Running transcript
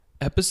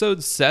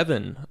Episode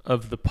 7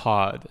 of the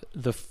pod,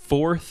 the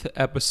fourth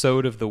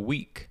episode of the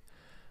week.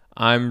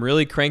 I'm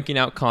really cranking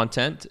out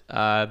content.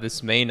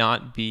 This may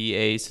not be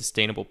a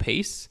sustainable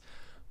pace,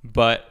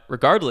 but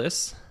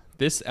regardless,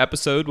 this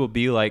episode will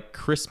be like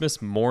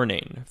Christmas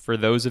morning for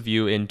those of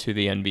you into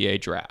the NBA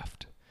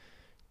draft.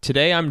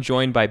 Today I'm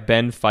joined by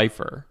Ben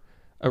Pfeifer,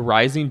 a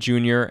rising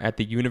junior at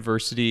the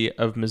University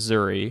of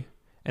Missouri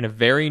and a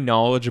very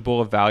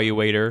knowledgeable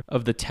evaluator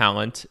of the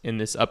talent in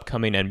this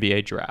upcoming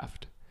NBA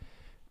draft.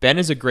 Ben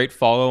is a great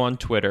follow on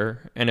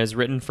Twitter and has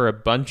written for a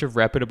bunch of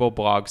reputable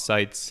blog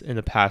sites in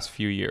the past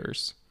few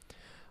years.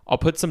 I'll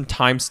put some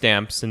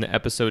timestamps in the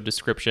episode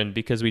description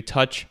because we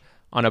touch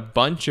on a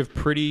bunch of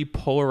pretty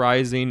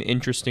polarizing,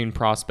 interesting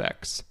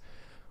prospects.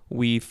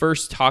 We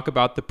first talk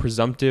about the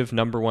presumptive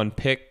number one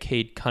pick,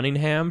 Cade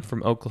Cunningham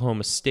from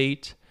Oklahoma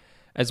State,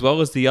 as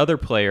well as the other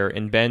player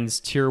in Ben's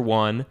Tier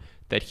 1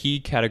 that he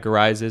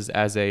categorizes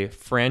as a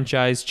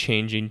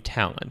franchise-changing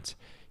talent,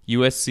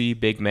 USC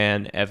big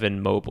man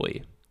Evan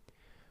Mobley.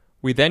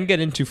 We then get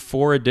into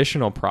four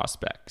additional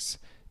prospects.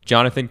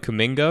 Jonathan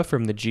Kuminga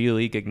from the G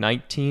League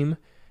Ignite team,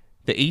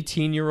 the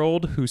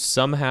 18-year-old who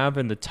some have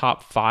in the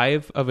top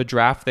 5 of a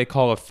draft they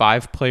call a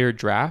 5-player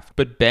draft,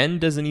 but Ben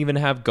doesn't even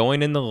have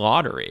going in the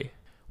lottery.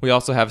 We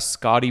also have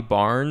Scotty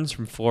Barnes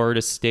from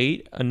Florida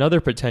State,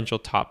 another potential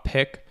top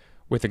pick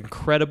with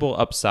incredible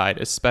upside,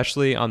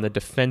 especially on the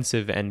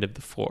defensive end of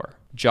the floor.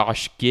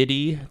 Josh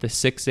Giddey, the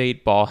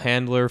 6'8 ball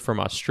handler from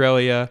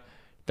Australia,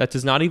 that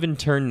does not even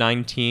turn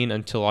 19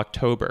 until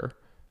October,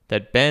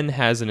 that Ben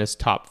has in his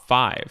top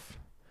 5.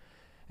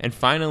 And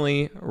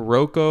finally,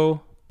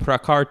 Roko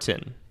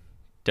Prakartin.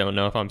 Don't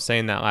know if I'm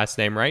saying that last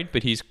name right,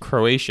 but he's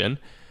Croatian.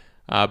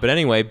 But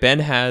anyway, Ben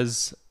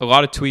has a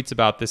lot of tweets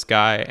about this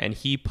guy, and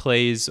he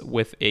plays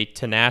with a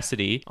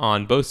tenacity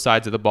on both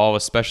sides of the ball,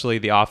 especially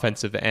the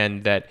offensive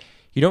end, that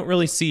you don't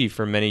really see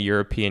from many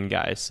European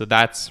guys. So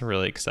that's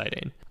really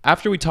exciting.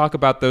 After we talk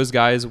about those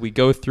guys, we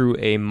go through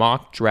a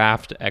mock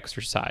draft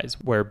exercise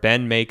where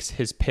Ben makes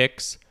his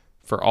picks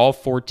for all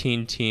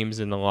 14 teams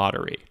in the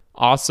lottery.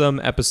 Awesome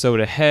episode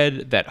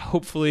ahead that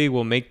hopefully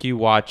will make you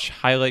watch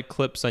highlight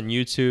clips on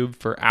YouTube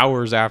for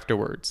hours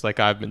afterwards, like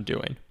I've been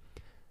doing.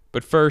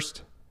 But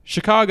first,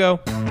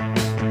 Chicago.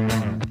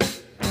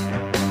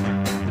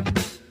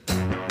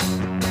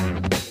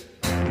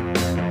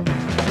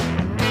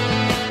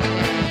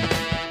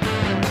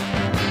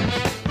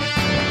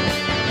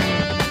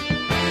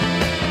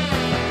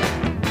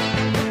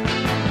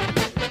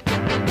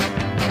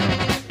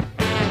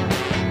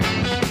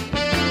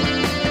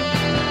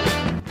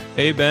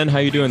 Hey Ben, how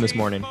you doing this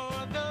morning?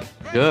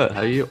 Good.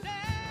 How are you?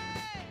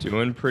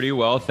 Doing pretty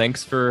well.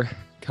 Thanks for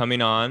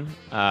coming on.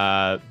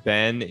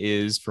 Ben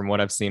is, from what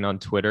I've seen on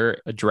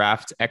Twitter, a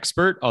draft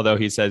expert, although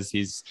he says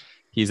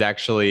he's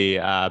actually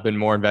been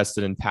more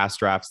invested in past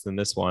drafts than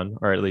this one,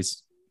 or at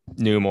least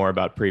knew more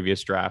about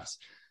previous drafts.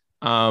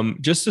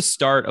 Just to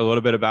start a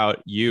little bit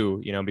about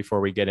you,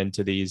 before we get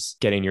into these,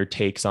 getting your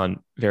takes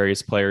on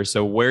various players.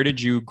 So where did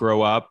you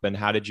grow up and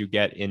how did you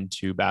get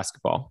into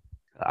basketball?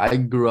 I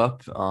grew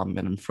up and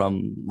I'm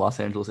from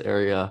Los Angeles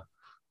area.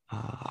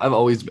 I've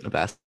always been a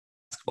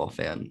basketball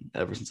fan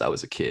ever since I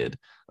was a kid.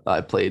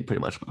 I played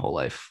pretty much my whole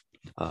life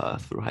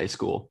through high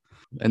school.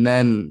 And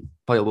then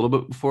probably a little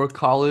bit before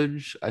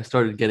college, I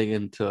started getting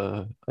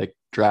into like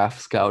draft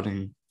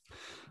scouting,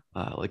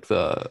 like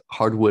the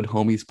Hardwood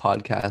Homies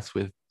podcast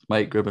with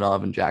Mike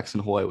Gribinov and Jackson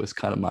Hoy was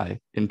kind of my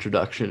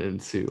introduction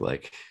into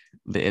like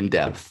the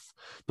in-depth,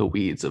 the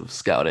weeds of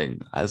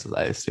scouting, as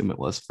I assume it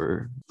was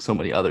for so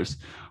many others.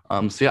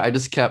 So yeah, I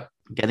just kept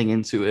getting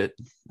into it,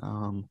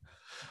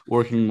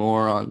 working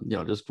more on,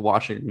 just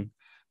watching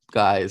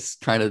guys,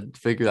 trying to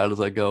figure it out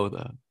as I go.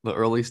 The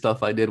early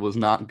stuff I did was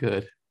not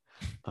good.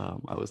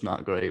 I was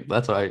not great.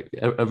 That's why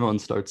everyone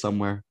starts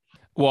somewhere.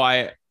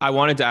 Well, I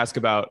wanted to ask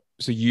about,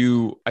 so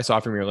I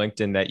saw from your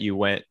LinkedIn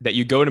that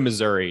you go to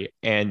Missouri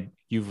and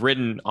you've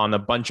written on a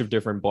bunch of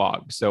different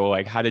blogs. So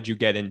like, how did you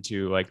get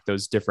into like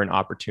those different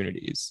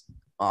opportunities?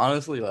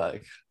 Honestly,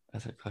 like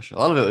that's a question. A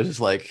lot of it was just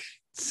like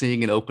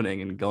seeing an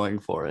opening and going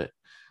for it.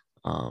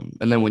 And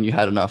then when you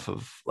had enough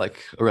of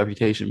like a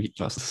reputation,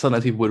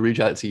 sometimes people would reach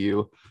out to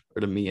you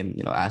or to me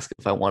and, ask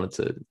if I wanted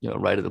to,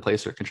 write at the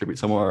place or contribute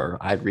somewhere, or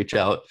I'd reach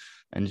out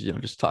and,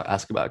 just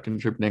ask about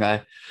contributing.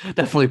 I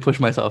definitely pushed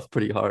myself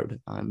pretty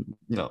hard and,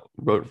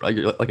 wrote,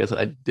 like I said,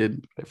 I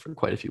did write for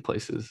quite a few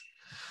places.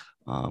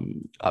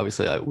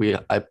 Obviously I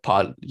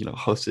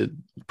hosted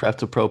Prep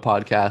to Pro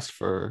podcast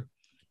for,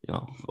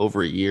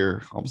 over a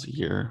year, almost a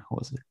year.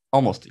 What was it?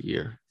 Almost a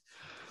year.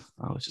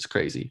 Which is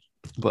crazy.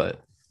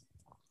 But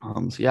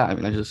so yeah, I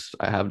mean,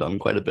 I have done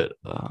quite a bit,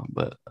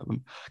 but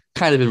I'm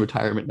kind of in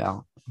retirement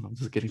now. I'm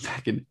just getting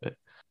back into it.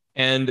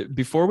 And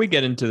before we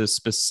get into the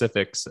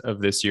specifics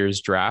of this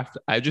year's draft,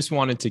 I just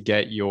wanted to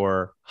get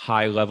your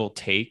high level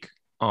take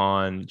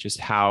on just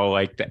how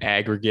like the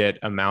aggregate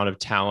amount of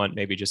talent,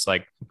 maybe just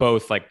like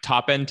both like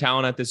top end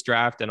talent at this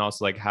draft and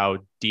also like how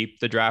deep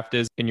the draft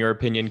is in your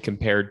opinion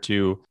compared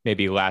to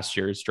maybe last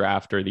year's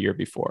draft or the year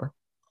before.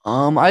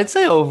 I'd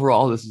say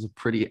overall this is a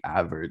pretty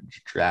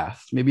average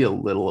draft, maybe a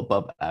little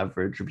above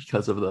average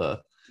because of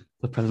the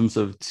presence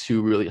of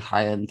two really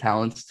high end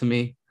talents to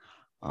me.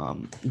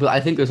 But I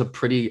think there's a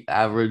pretty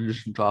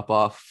average drop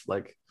off,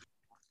 like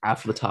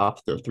after the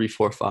top, they're 3,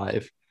 4,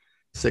 5,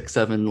 6,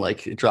 7,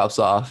 like it drops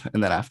off,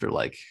 and then after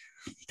like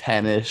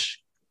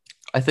 10-ish,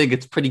 I think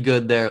it's pretty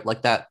good there.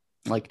 Like that,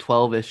 like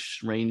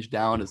 12-ish range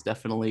down is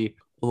definitely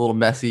a little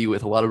messy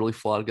with a lot of really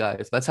flawed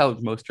guys. That's how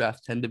most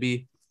drafts tend to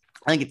be.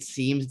 I think it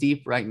seems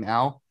deep right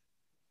now,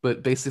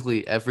 but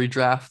basically every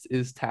draft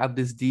is tabbed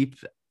as deep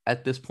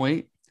at this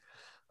point.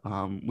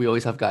 We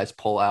always have guys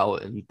pull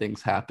out and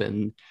things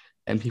happen,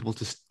 and people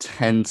just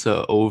tend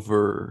to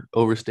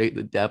overstate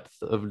the depth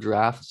of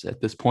drafts at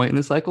this point in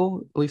the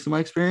cycle, at least in my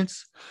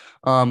experience.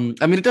 I mean,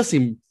 it does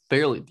seem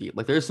fairly deep.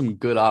 Like there's some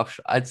good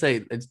options. I'd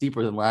say it's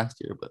deeper than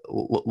last year, but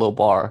low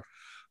bar.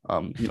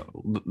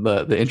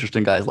 The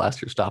interesting guys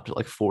last year stopped at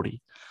like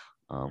 40.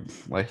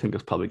 I think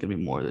there's probably gonna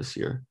be more this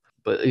year.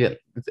 But again,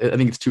 I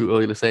think it's too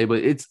early to say.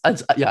 But it's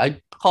yeah, I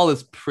call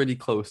this pretty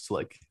close to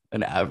like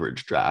an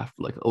average draft,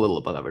 like a little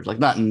above average, like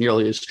not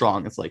nearly as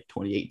strong as like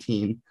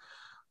 2018,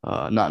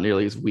 not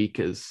nearly as weak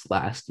as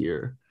last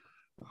year.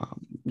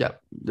 Yeah,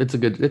 it's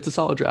a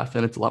solid draft,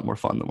 and it's a lot more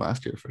fun than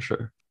last year for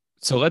sure.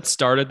 So let's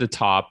start at the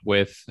top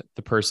with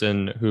the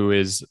person who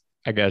is,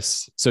 I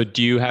guess. So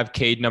do you have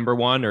Cade number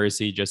one, or is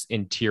he just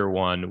in tier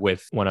one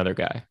with one other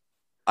guy?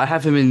 I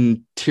have him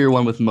in tier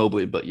one with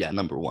Mobley, but yeah,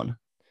 number one.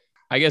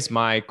 I guess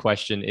my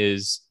question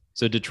is,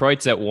 so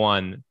Detroit's at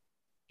one.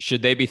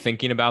 Should they be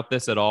thinking about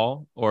this at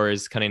all, or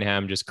is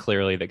Cunningham just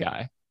clearly the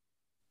guy?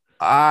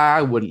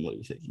 I wouldn't really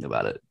be thinking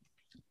about it.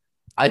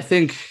 I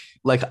think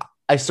like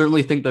I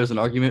certainly think there's an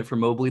argument for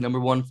Mobley number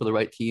one for the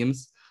right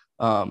teams.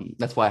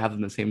 That's why I have them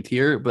in the same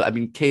tier. But I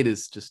mean, Cade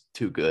is just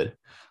too good.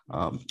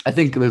 I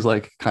think there's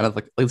like kind of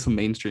like some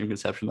mainstream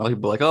conception. A lot of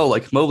people are like, oh,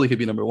 like Mobley could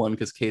be number one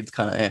because Cade's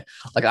kind of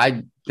like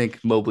I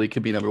think Mobley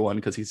could be number one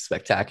because he's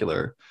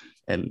spectacular,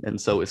 and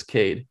so is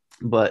Cade.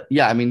 But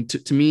yeah, I mean,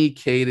 to me,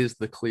 Cade is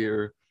the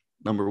clear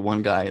number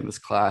one guy in this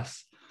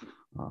class,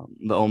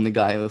 the only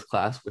guy in this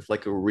class with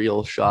like a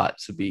real shot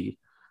to be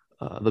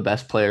the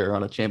best player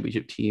on a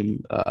championship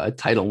team, a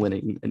title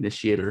winning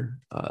initiator.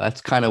 That's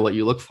kind of what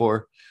you look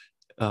for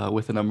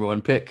with the number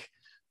one pick.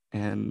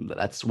 And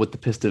that's what the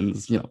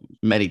Pistons,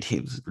 many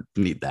teams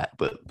need that,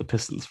 but the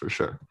Pistons for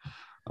sure.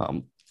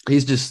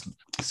 He's just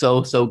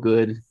so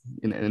good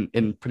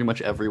in pretty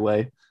much every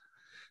way.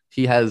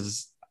 He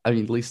has, I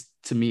mean, at least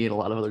to me and a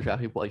lot of other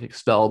draft people, like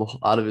expelled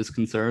a lot of his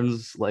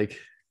concerns, like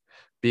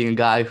being a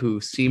guy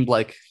who seemed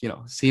like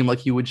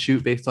he would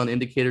shoot based on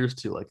indicators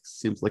to like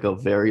seems like a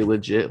very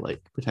legit,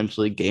 like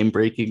potentially game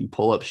breaking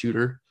pull up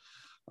shooter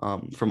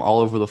from all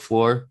over the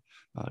floor.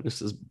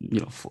 Just as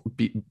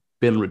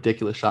been a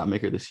ridiculous shot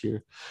maker this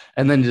year,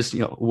 and then just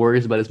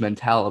worries about his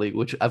mentality,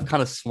 which I've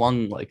kind of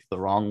swung like the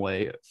wrong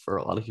way for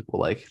a lot of people.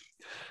 Like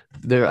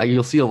there,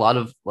 you'll see a lot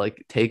of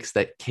like takes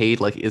that Cade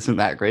like isn't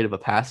that great of a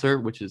passer,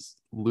 which is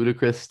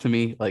ludicrous to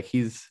me.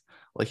 He's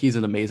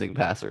an amazing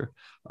passer,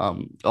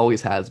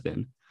 always has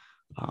been.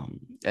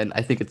 And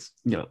I think it's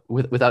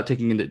without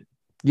taking into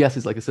yes,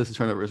 his like assist to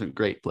turnover isn't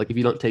great. But, like if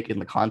you don't take in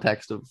the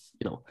context of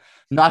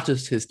not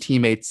just his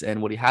teammates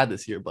and what he had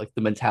this year, but like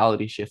the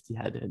mentality shift he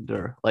had to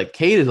endure. Like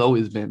Cade has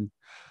always been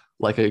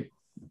like a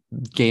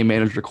game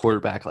manager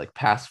quarterback, like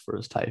pass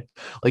first type.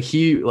 Like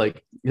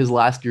his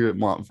last year at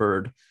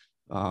Montverde,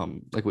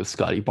 like with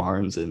Scotty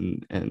Barnes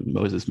and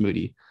Moses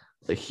Moody,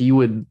 like he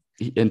would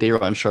and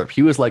Dayron Sharp,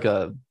 he was like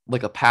a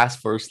pass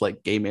first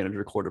like game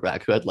manager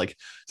quarterback who had like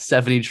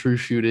 70 true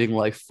shooting,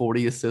 like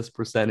 40 assist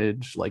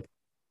percentage, like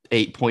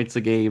 8 points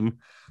a game.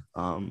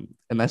 And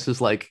that's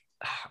just like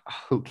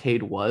who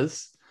Cade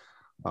was.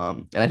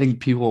 And I think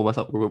people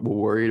were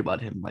worried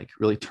about him like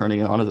really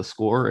turning it on as a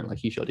scorer, and like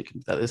he showed he can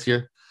do that this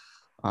year.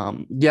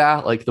 Yeah,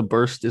 like the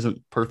burst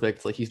isn't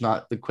perfect. Like he's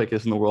not the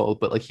quickest in the world,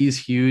 but like he's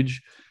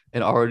huge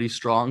and already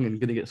strong and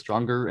going to get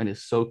stronger, and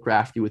is so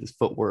crafty with his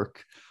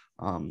footwork.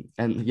 And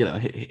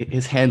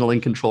his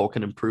handling control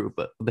can improve,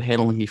 but the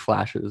handling he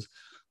flashes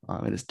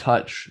and his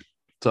touch.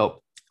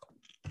 So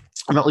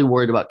I'm not really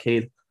worried about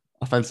Cade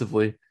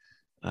offensively.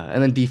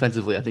 And then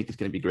defensively, I think he's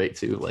going to be great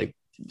too. Like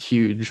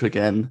huge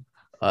again,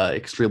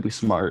 extremely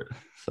smart.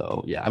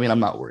 So yeah, I mean, I'm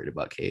not worried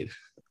about Cade.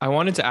 I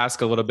wanted to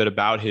ask a little bit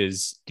about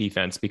his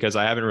defense because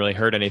I haven't really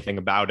heard anything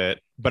about it,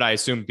 but I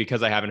assume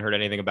because I haven't heard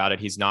anything about it,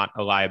 he's not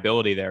a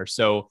liability there.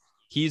 So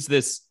he's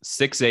this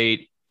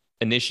 6'8"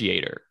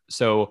 initiator.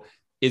 So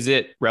is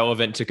it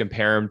relevant to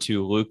compare him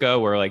to Luka,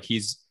 where like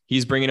he's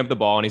bringing up the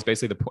ball and he's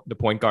basically the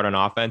point guard on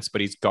offense, but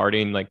he's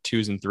guarding like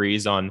twos and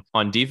threes on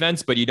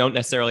defense, but you don't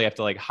necessarily have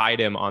to like hide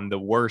him on the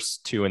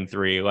worst 2 and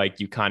 3 like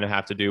you kind of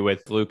have to do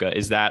with Luka.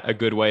 Is that a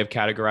good way of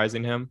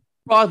categorizing him?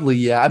 Broadly,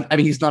 yeah. I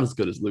mean, he's not as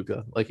good as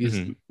Luka. Like he's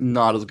Mhm.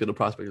 not as good a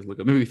prospect as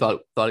Luka. Maybe we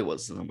thought he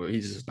was, but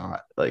he's just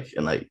not. Like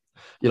and like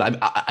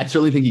I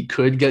certainly think he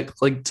could get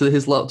like to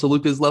his level, to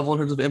Luka's level in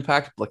terms of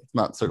impact. But, like it's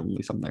not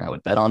certainly something I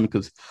would bet on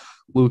because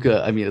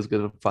Luka, I mean, as good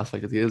of a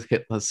prospect as he is,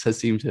 has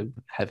seemed to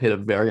have hit a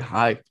very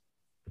high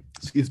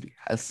excuse me,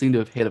 has seemed to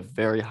have hit a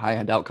very high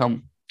end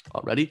outcome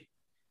already.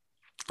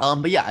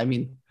 But yeah, I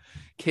mean,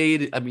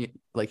 Cade, I mean,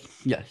 like,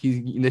 yeah,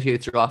 he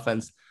initiates your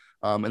offense.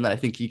 And then I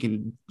think he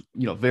can,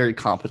 very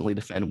competently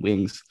defend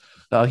wings.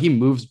 He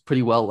moves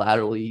pretty well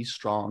laterally. He's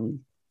strong.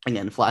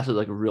 Again, flashes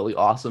like a really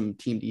awesome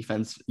team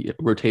defense,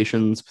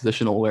 rotations,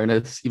 positional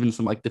awareness, even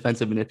some like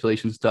defensive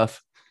manipulation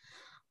stuff.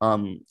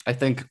 I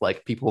think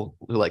like people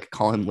who like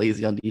call him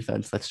lazy on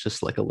defense, that's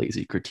just like a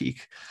lazy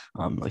critique.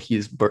 Like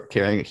he's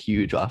carrying a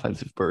huge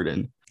offensive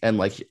burden, and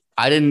like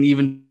I didn't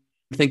even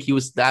think he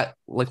was that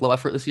like low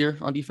effort this year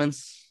on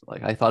defense.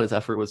 Like I thought his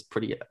effort was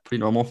pretty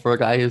normal for a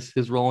guy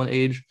his role and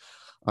age.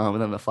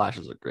 And then the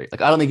flashes are great.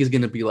 Like I don't think he's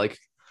going to be like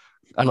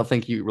I don't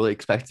think you're really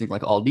expecting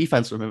like all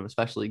defense from him,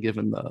 especially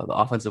given the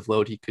offensive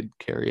load he could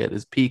carry at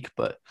his peak.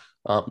 But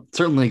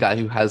certainly a guy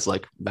who has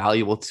like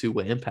valuable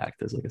two-way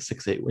impact as like a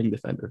 6'8" wing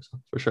defender, so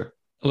for sure.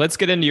 Let's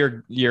get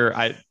into your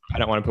I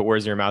don't want to put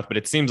words in your mouth, but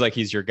it seems like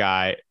he's your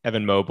guy,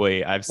 Evan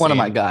Mobley. I've One of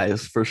my seen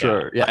guys for yeah,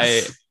 sure.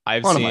 Yes,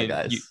 I've one of my seen you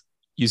guys.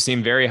 you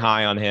seem very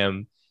high on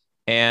him.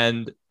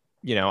 And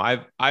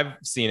I've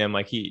seen him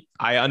like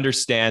I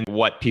understand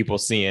what people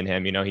see in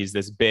him. He's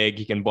this big,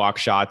 he can block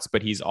shots,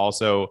 but he's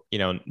also,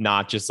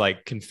 not just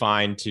like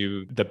confined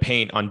to the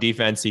paint on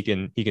defense. He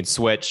can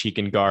switch, he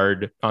can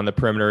guard on the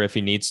perimeter if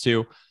he needs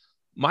to.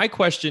 My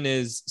question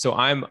is, so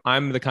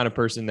I'm the kind of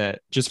person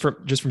that just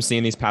from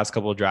seeing these past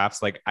couple of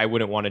drafts, like I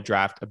wouldn't want to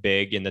draft a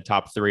big in the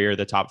top 3 or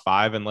the top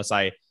 5 unless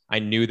I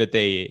knew that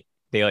they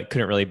like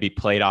couldn't really be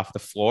played off the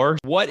floor.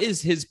 What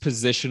is his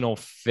positional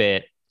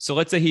fit? So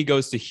let's say he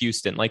goes to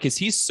Houston. Like, is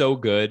he so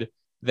good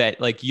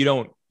that like you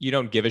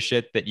don't give a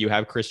shit that you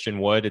have Christian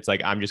Wood? It's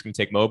like I'm just gonna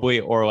take Mobley,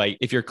 or like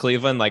if you're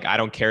Cleveland, like I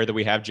don't care that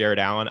we have Jared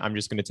Allen. I'm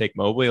just gonna take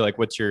Mobley. Like,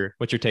 what's your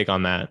take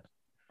on that?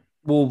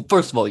 Well,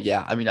 first of all,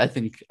 yeah. I mean, I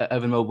think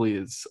Evan Mobley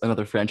is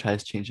another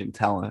franchise-changing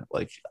talent.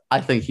 Like,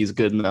 I think he's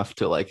good enough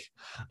to like,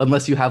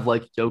 unless you have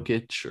like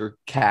Jokic or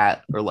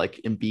Cat or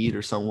like Embiid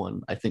or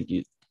someone, I think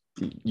you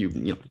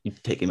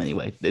take him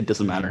anyway. It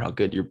doesn't matter Mhm. how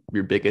good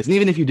your big is, and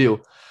even if you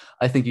do,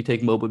 I think you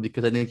take Mobley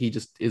because I think he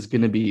just is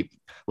going to be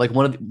like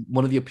one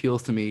of the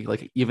appeals to me,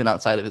 like even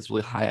outside of his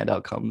really high end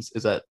outcomes,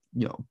 is that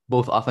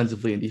both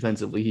offensively and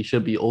defensively he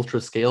should be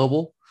ultra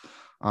scalable.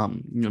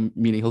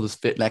 Meaning he'll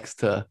just fit next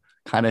to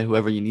kind of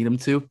whoever you need him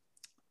to.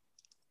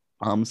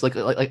 So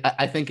like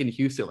I think in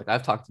Houston, like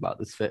I've talked about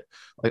this fit,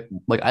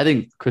 like I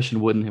think Christian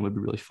Wood and him would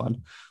be really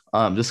fun.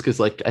 Just because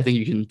like I think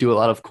you can do a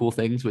lot of cool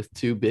things with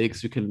two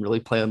bigs who can really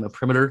play on the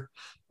perimeter,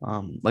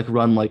 like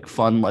run like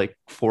fun like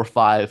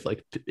 4-5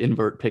 like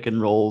invert pick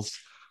and rolls,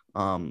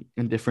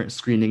 in different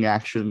screening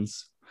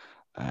actions,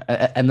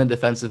 and then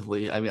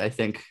defensively, I mean I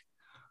think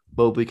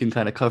Mobley can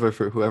kind of cover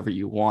for whoever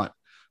you want.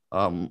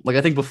 Like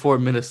I think before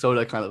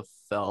Minnesota kind of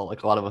fell,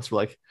 like a lot of us were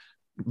like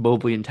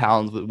Mobley and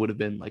Towns would have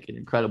been like an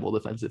incredible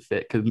defensive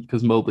fit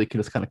because Mobley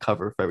can just kind of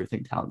cover for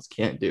everything Towns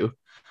can't do.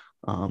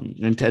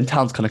 And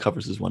Towns kind of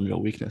covers his one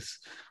real weakness.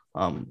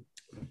 Um,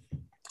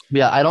 but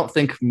yeah, I don't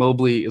think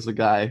Mobley is a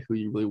guy who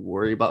you really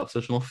worry about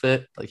positional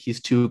fit. Like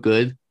he's too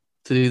good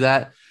to do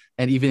that.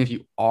 And even if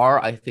you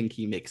are, I think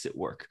he makes it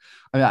work.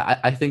 I mean,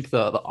 I think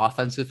the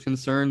offensive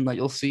concern that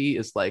you'll see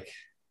is like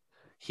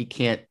he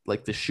can't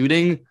like the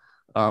shooting.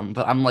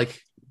 But I'm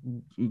like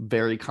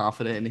very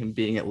confident in him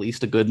being at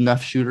least a good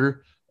enough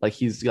shooter. Like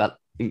he's got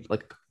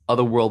like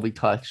otherworldly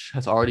touch,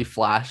 has already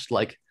flashed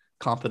like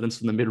confidence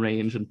in the mid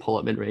range and pull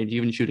up mid range,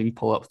 even shooting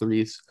pull up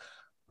threes.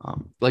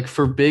 Like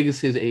for bigs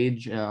his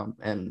age,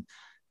 and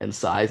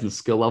size and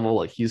skill level,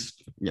 like he's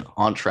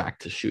on track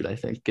to shoot. I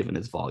think given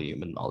his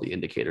volume and all the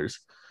indicators.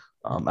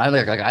 I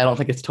don't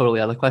think it's totally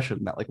out of the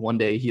question that like one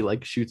day he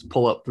like shoots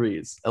pull up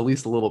threes at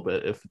least a little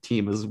bit if the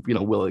team is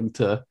willing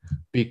to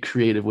be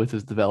creative with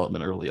his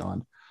development early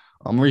on,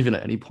 or even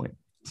at any point.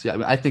 So yeah, I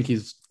mean, I think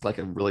he's like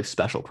a really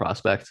special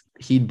prospect.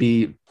 He'd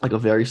be like a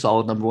very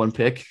solid number 1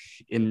 pick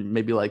in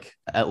maybe like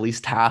at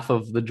least half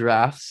of the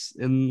drafts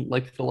in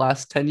like the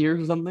last 10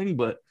 years or something.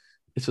 But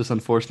it's just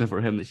unfortunate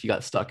for him that he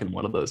got stuck in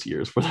one of those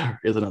years where there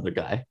is another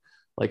guy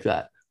like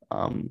that.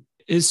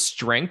 Is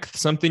strength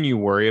something you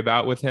worry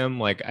about with him?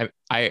 Like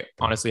I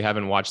honestly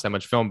haven't watched that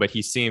much film, but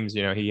he seems,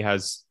 he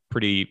has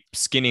pretty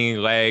skinny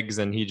legs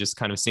and he just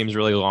kind of seems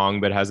really long,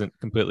 but hasn't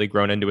completely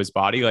grown into his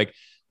body. Like,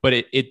 but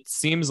it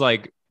seems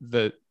like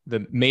the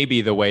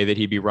maybe the way that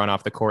he'd be run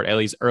off the court, at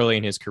least early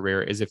in his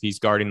career, is if he's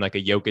guarding like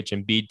a Jokic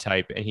and Embiid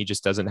type and he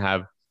just doesn't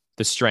have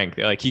the strength.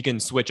 Like he can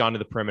switch onto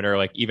the perimeter,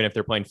 like even if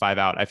they're playing 5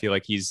 out, I feel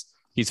like he's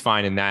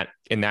fine in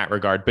that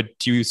regard. But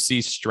do you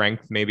see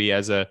strength maybe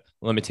as a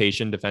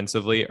limitation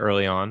defensively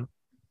early on?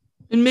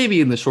 And maybe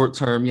in the short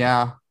term,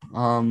 yeah.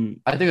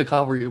 I think a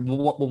couple.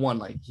 Well, one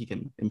like he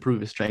can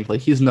improve his strength.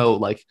 Like he's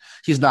not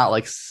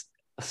like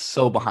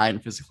so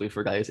behind physically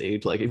for a guy's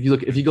age. Like if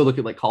you go look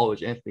at like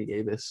college Anthony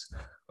Davis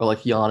or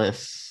like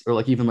Giannis or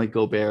like even like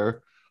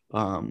Gobert,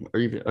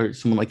 or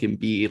someone like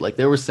Embiid, like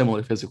they were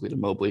similar physically to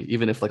Mobley,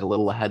 even if like a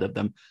little ahead of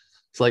them.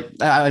 So like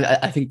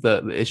I think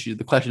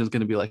the question is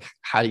going to be like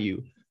how do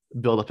you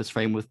build up his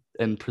frame with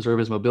and preserve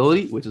his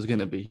mobility, which is going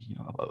to be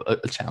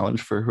a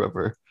challenge for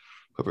whoever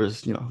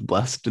whoever's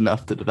blessed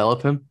enough to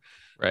develop him.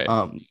 Right.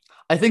 Um,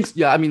 I think,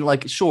 yeah, I mean,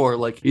 like, sure,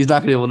 like he's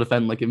not gonna be able to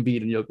defend like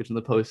Embiid and Jokic in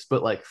the post,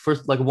 but like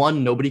first, like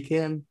one, nobody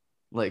can.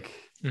 Like,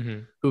 Hmm.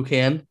 who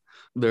can?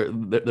 There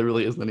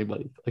really isn't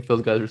anybody. Like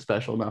those guys are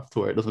special enough to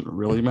where it doesn't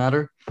really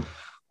matter.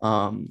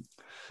 Um,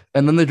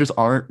 and then there just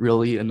aren't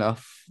really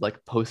enough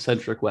like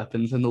post-centric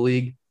weapons in the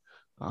league.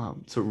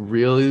 To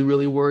really,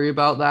 really worry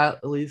about that,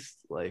 at least.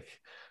 Like,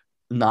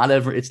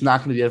 it's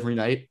not gonna be every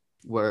night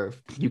where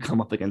you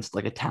come up against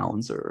like a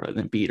Towns or an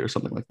Embiid or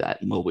something like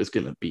that. Mobley's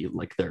gonna be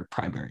like their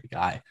primary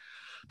guy.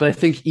 But I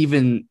think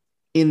even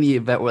in the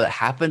event where that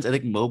happens, I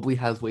think Mobley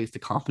has ways to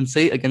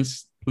compensate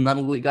against the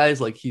non-elite guys.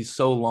 Like he's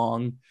so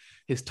long,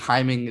 his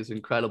timing is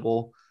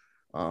incredible.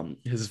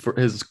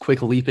 His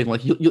quick leaping,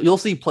 like you'll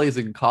see plays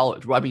in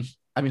college. Where,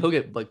 I mean he'll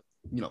get like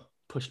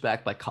pushed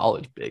back by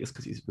college bigs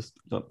because he's just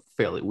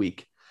fairly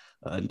weak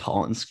and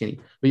tall and skinny.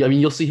 But I mean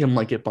you'll see him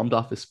like get bumped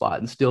off his spot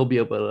and still be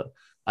able to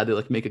either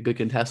like make a good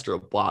contest or a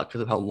block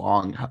because of how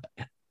long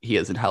he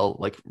is and how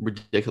like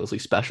ridiculously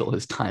special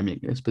his timing,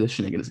 his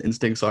positioning, and his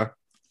instincts are.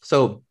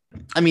 So,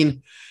 I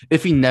mean,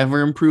 if he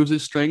never improves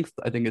his strength,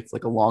 I think it's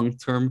like a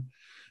long-term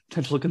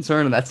potential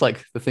concern, and that's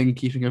like the thing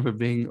keeping him from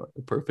being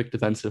a perfect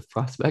defensive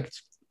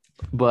prospect.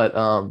 But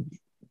no,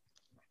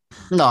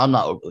 I'm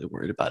not overly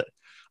worried about it.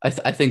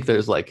 I think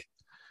there's like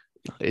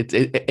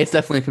it's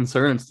definitely a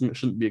concern. It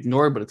shouldn't be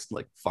ignored, but it's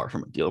like far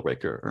from a deal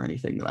breaker or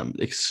anything that I'm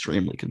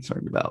extremely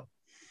concerned about.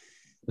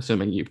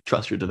 Assuming you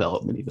trust your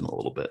development even a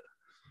little bit.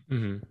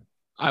 Hmm.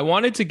 I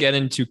wanted to get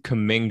into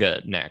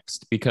Kaminga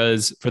next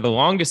because for the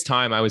longest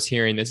time I was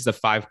hearing this is a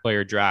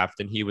 5-player draft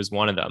and he was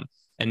one of them.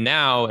 And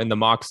now in the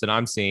mocks that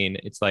I'm seeing,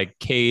 it's like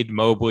Cade,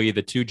 Mobley,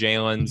 the two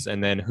Jalen's,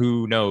 and then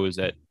who knows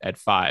at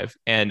 5.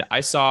 And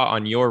I saw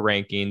on your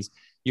rankings,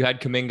 you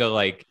had Kaminga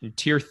like in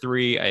tier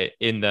 3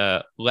 in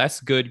the less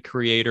good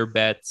creator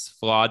bets,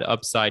 flawed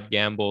upside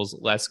gambles,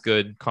 less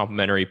good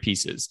complementary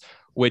pieces,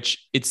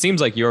 which it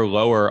seems like you're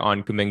lower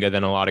on Kaminga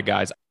than a lot of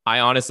guys.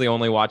 I honestly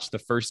only watched the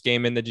first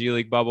game in the G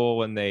League bubble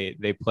when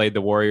they played the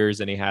Warriors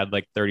and he had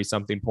like 30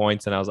 something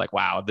points. And I was like,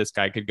 wow, this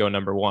guy could go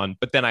number 1.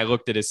 But then I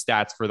looked at his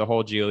stats for the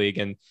whole G League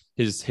and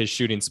his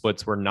shooting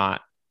splits were not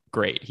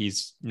great.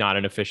 He's not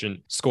an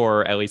efficient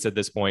scorer, at least at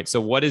this point.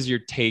 So what is your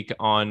take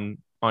on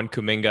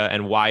Kuminga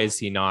and why is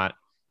he not,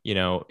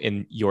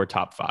 in your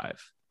top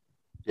 5?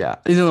 Yeah,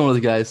 he's another one of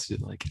the guys who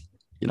like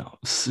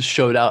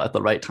showed out at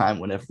the right time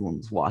when everyone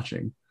was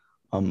watching.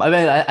 I mean,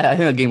 I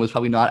think the game was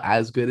probably not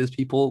as good as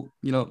people,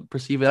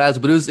 perceive it as,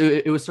 but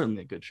it was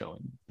certainly a good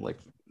showing, like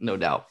no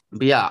doubt.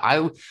 But yeah,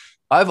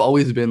 I've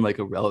always been like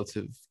a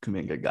relative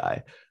Kuminga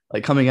guy.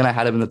 Like coming in, I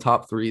had him in the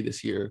top 3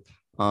 this year.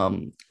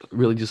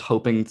 Really just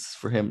hoping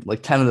for him,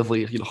 like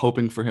tentatively,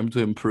 hoping for him to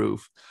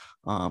improve.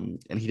 And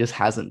he just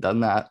hasn't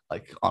done that.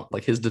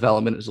 Like his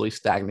development is really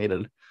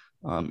stagnated,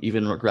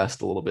 even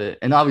regressed a little bit.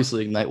 And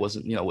obviously, Ignite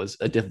was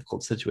a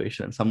difficult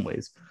situation in some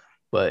ways.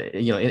 But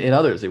in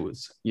others,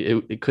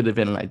 it could have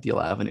been an ideal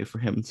avenue for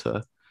him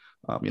to,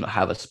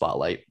 have a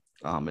spotlight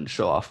and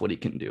show off what he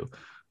can do.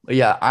 But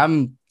yeah,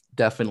 I'm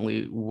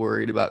definitely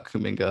worried about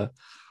Kuminga.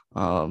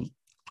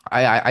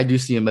 I do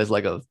see him as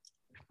like a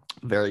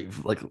very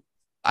like,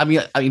 I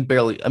mean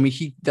barely. I mean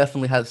he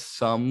definitely has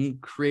some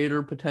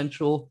creator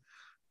potential,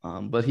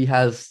 but he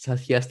has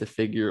to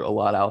figure a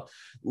lot out.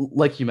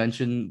 Like you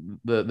mentioned,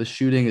 the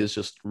shooting is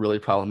just really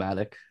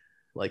problematic.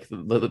 Like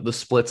the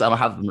splits, I don't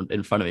have them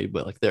in front of me,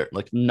 but like they're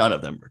like none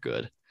of them are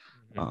good.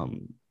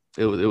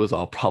 It was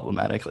all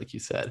problematic, like you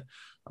said.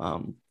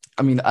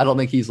 I mean, I don't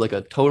think he's like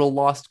a total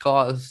lost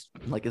cause.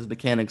 Like his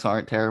mechanics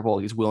aren't terrible.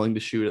 He's willing to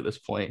shoot at this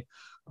point.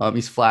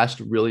 He's flashed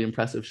really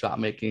impressive shot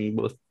making,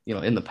 both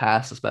in the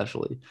past,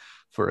 especially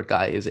for a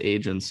guy his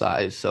age and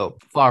size. So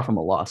far from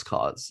a lost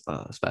cause,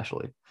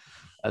 especially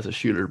as a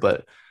shooter,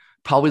 but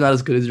probably not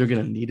as good as you're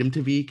going to need him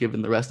to be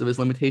given the rest of his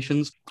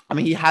limitations. I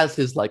mean, he has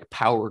his like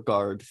power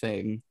guard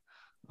thing,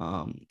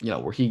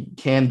 where he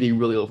can be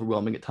really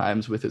overwhelming at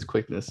times with his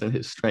quickness and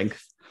his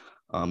strength.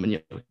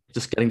 And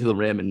just getting to the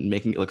rim and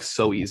making it look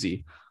so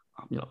easy.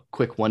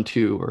 Quick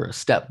 1-2 or a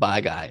step by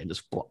guy and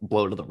just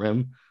blow to the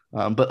rim.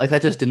 But like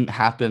that just didn't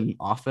happen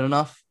often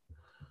enough.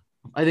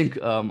 I think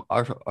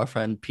our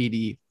friend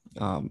PD,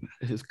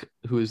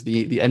 who is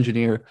the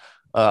engineer,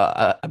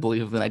 I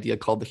believe of an idea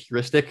called the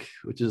heuristic,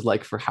 which is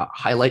like for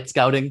highlight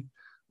scouting.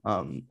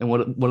 And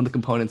one of the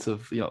components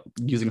of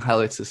using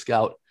highlights to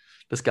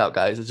scout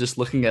guys is just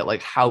looking at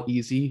like how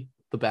easy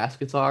the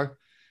baskets are,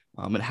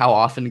 and how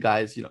often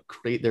guys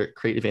create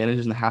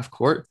advantages in the half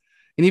court.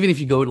 And even if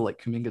you go to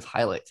like Kuminga's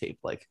highlight tape,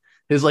 like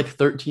his like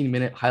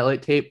 13-minute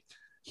highlight tape,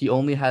 he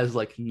only has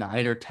like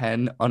 9 or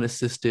 10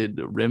 unassisted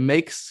rim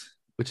makes,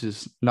 which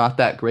is not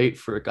that great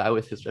for a guy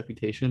with his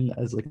reputation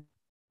as like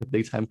a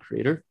big time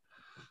creator.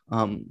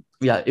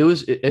 Yeah,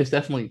 it's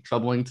definitely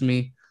troubling to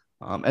me.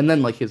 And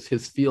then like his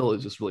feel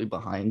is just really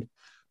behind.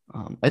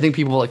 I think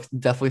people like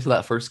definitely saw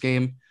that first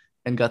game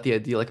and got the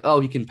idea like, oh,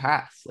 he can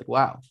pass, like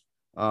wow.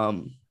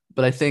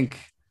 But I think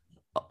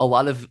a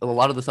lot of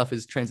the stuff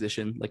is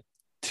transition, like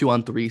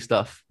 2-on-3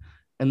 stuff,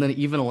 and then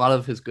even a lot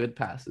of his good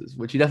passes,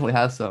 which he definitely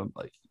has some,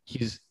 like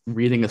he's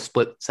reading a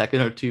split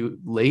second or two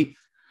late,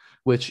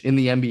 which in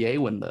the NBA,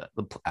 when the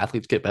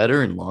athletes get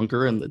better and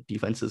longer and the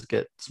defenses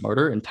get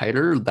smarter and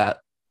tighter, that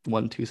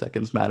 1 2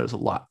 seconds matters a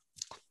lot.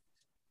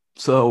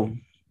 So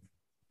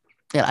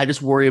yeah, I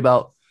just worry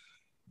about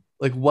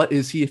like what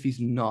is he if he's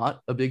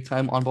not a big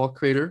time on ball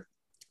creator?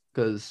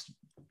 Because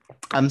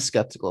I'm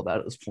skeptical about it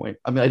at this point.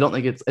 I mean, I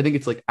think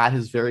it's like at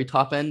his very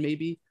top end,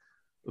 maybe,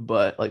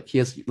 but like he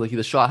has like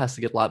the shot has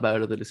to get a lot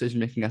better, the decision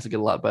making has to get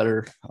a lot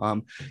better.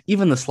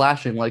 Even the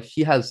slashing, like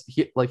he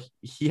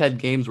had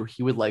games where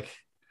he would like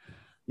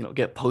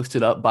get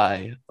posted up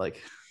by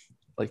like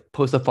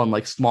post up on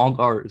like small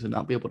guards and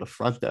not be able to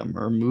front them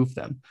or move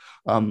them.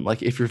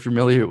 Like if you're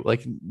familiar,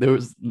 like there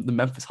was the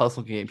Memphis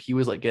Hustle game, he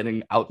was like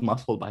getting out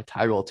muscled by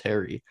Tyrell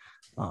Terry,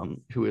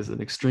 who is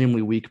an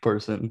extremely weak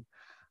person,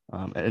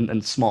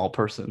 and small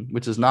person,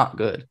 which is not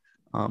good.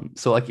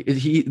 So like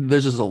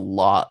there's just a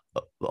lot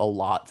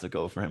to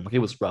go for him. Like it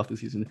was rough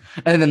this season,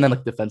 and then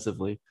like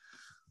defensively,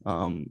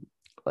 um,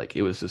 like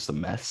it was just a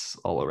mess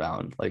all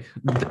around. Like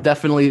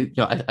definitely,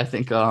 I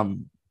think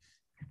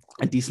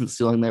a decent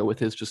ceiling there with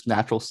his just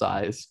natural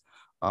size,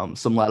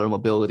 some lateral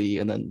mobility,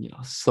 and then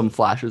some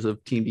flashes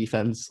of team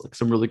defense, like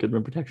some really good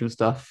rim protection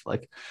stuff.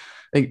 Like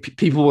I think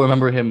people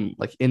remember him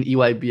like in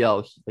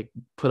EYBL, he, like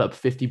put up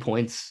 50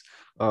 points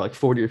or like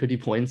 40 or 50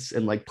 points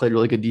and like played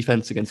really good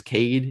defense against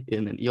Cade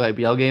in an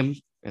EYBL game,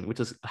 and which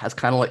has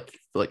kind of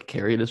like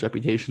carried his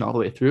reputation all the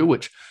way through.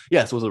 Which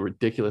yes was a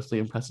ridiculously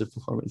impressive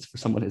performance for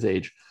someone his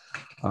age,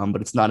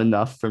 but it's not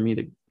enough for me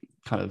to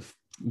kind of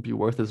be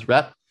worth his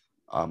rep.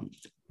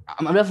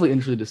 I'm definitely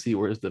interested to see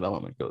where his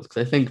development goes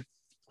because I think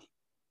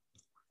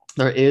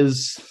there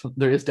is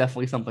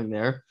definitely something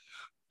there,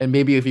 and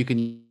maybe if you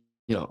can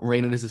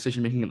rein in his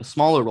decision making in a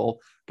smaller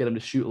role, get him to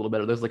shoot a little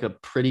better. There's like a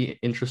pretty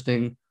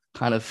interesting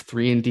kind of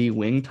 3-and-D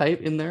wing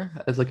type in there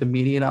as like a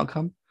median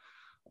outcome.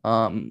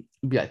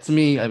 Yeah, to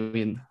me, I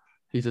mean,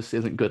 he just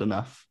isn't good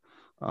enough.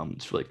 To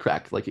really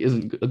crack, like he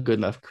isn't a good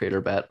enough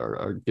creator bet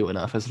or do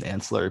enough as an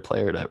ancillary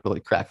player to really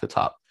crack the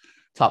top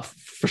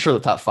for sure, the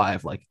top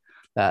five, like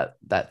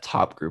that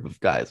top group of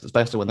guys,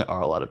 especially when there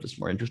are a lot of just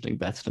more interesting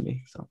bets to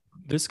me. So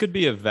This could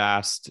be a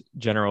vast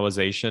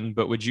generalization,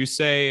 but would you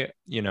say,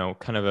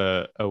 kind of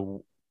a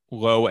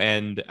low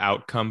end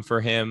outcome for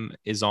him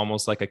is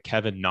almost like a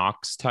Kevin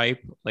Knox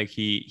type? Like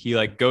he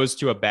like goes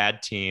to a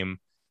bad team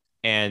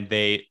and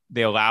they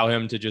allow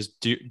him to just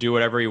do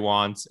whatever he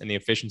wants, and the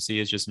efficiency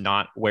is just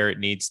not where it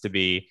needs to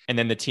be, and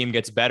then the team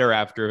gets better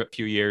after a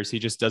few years. He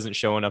just doesn't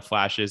show enough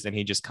flashes and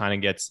he just kind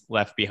of gets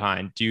left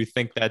behind. Do you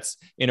think that's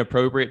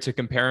inappropriate to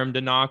compare him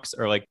to Knox,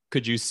 or like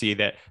could you see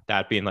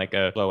that being like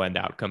a low end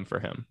outcome for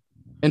him?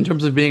 in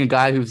terms of being a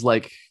guy who's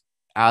like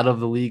out of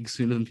the league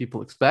sooner than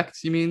people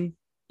expect, you mean?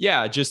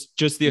 Yeah, just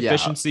the Yeah,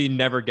 efficiency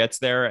never gets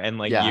there, and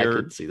like yeah, I year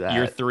could see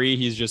year that. 3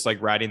 he's just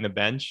like riding the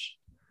bench.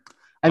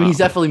 I mean, he's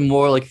Wow. definitely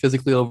more like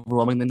physically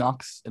overwhelming than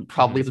Knox, and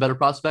probably Mhm. is a better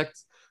prospect.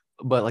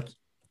 But like,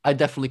 I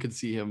definitely could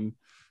see him,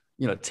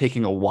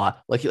 taking a while.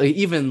 Like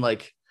even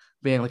like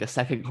being like a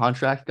second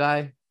contract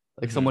guy,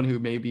 like Mhm. someone who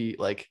maybe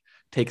like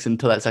takes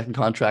into that second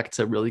contract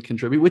to really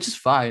contribute, which is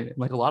fine. And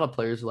like a lot of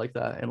players are like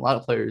that, and a lot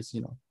of players,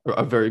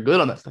 are very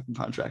good on that second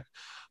contract.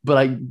 But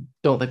I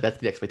don't think that's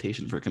the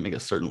expectation for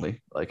Kaminga,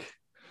 certainly. Like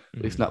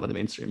at least Mhm. not with the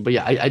mainstream. But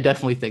yeah, I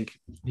definitely think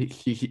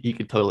he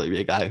could totally be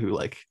a guy who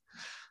like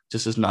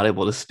just is not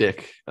able to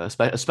stick,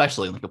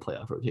 especially in like a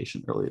playoff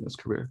rotation early in his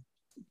career.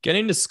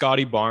 Getting to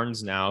Scotty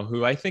Barnes now,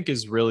 who I think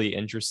is really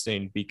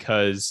interesting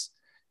because,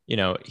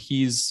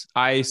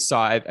 I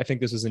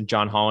think this was in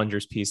John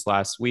Hollinger's piece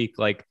last week.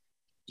 Like,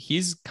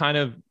 he's kind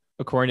of,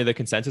 according to the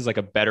consensus, like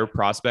a better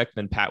prospect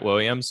than Pat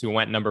Williams, who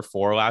went number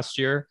 4 last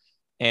year.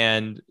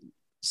 And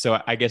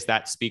so I guess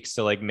that speaks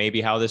to like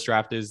maybe how this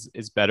draft is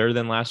better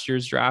than last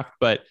year's draft.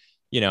 But,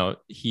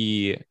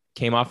 he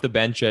came off the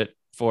bench at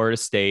Florida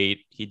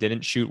State. He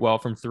didn't shoot well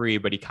from 3,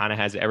 but he kind of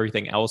has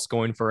everything else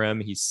going for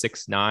him. He's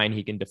 6'9".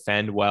 He can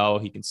defend well.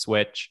 He can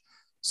switch.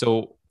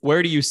 So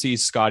where do you see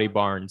Scotty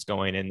Barnes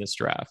going in this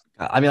draft?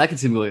 I mean, I can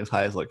see him going as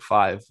high as like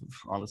 5,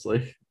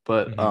 honestly.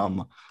 But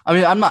Mm-hmm. I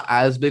mean, I'm not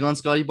as big on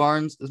Scotty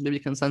Barnes as maybe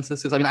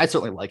consensus is. I mean, I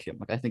certainly like him.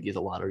 Like, I think he's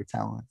a lottery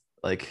talent.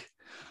 Like,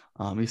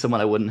 he's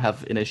someone I wouldn't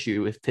have an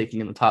issue with taking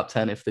in the top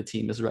 10 if the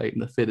team is right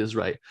and the fit is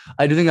right.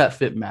 I do think that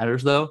fit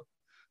matters though.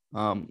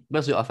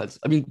 Especially offense.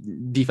 I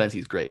mean, defense,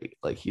 he's great.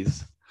 Like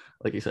he's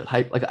like you said,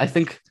 hype. Like I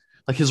think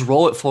like his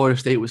role at Florida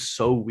State was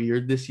so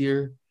weird this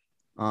year.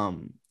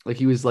 Like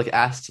he was like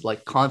asked to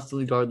like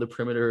constantly guard the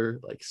perimeter,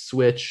 like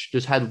switch,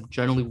 just had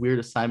generally weird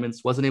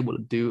assignments, wasn't able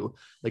to do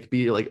like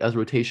be like as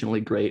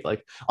rotationally great,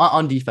 like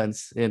on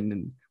defense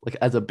in like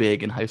as a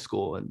big in high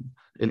school and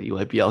in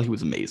EYBL, he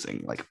was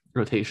amazing, like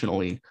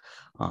rotationally.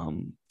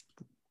 Um,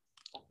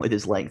 with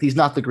his length. He's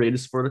not the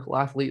greatest vertical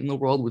athlete in the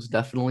world, was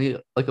definitely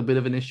like a bit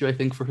of an issue, I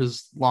think, for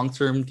his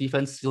long-term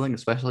defense ceiling,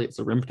 especially as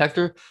a rim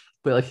protector.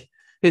 But like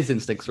his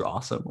instincts are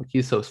awesome. Like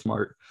he's so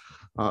smart.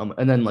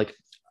 And then like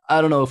I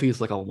don't know if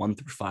he's like a 1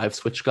 through 5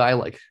 switch guy,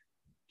 like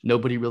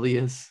nobody really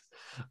is.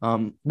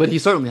 But he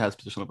certainly has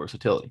positional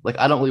versatility. Like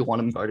I don't really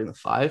want him guarding the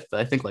five, but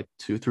I think like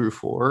two through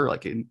four,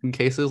 like in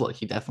cases, like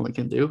he definitely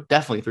can do.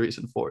 Definitely threes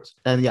and fours.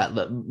 And yeah,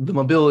 the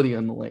mobility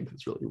and the length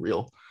is really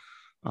real.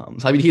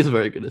 So I mean, he's a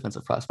very good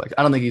defensive prospect.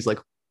 I don't think he's like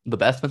the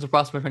best defensive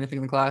prospect or anything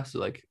in the class,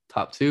 like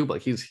top two,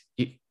 but he's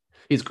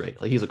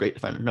great. Like he's a great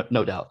defender,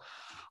 no doubt.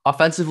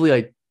 Offensively,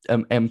 I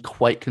am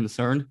quite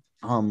concerned.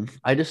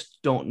 I just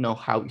don't know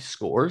how he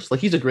scores. Like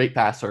he's a great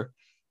passer.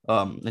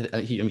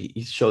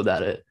 He showed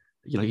that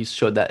he's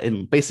showed that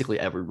in basically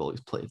every role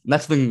he's played. And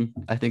that's the thing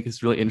I think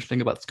is really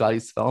interesting about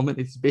Scotty's development.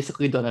 He's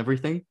basically done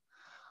everything.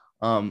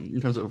 In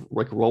terms of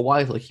like role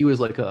wise, like he was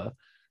like a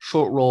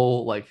short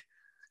role,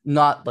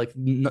 not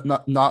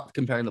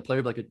comparing the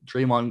player, but like a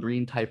Draymond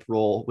Green type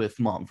role with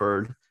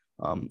Montverde.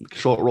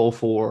 Short role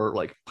for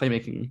like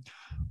playmaking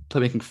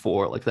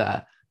four like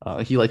that.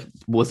 He like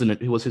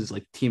wasn't he was his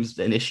like team's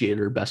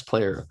initiator, best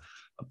player,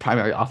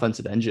 primary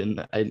offensive engine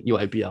at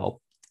UIBL.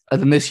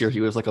 And then this year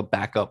he was like a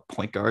backup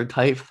point guard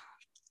type,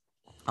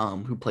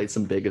 who played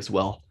some big as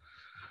well,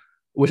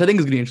 which I think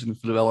is going to be interesting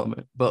for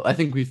development. But I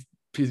think we've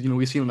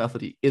seen enough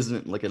that he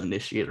isn't like an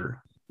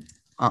initiator.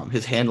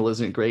 His handle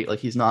isn't great. Like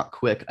he's not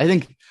quick. I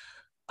think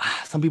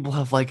some people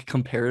have like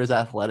compared his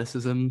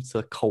athleticism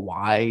to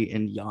Kawhi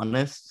and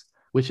Giannis,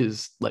 which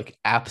is like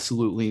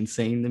absolutely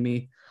insane to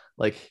me.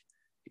 Like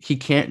he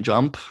can't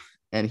jump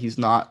and he's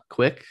not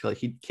quick. Like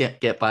he can't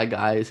get by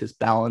guys. His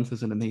balance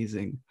isn't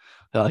amazing.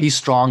 He's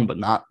strong, but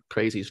not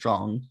crazy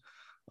strong.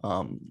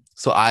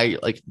 So I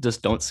like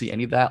just don't see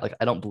any of that. Like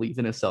I don't believe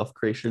in his self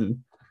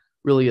creation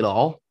really at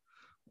all.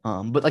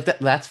 But like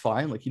that's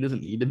fine. Like he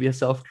doesn't need to be a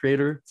self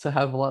creator to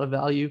have a lot of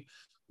value.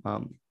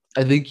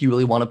 I think you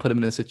really want to put him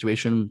in a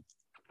situation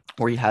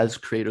where he has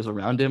creators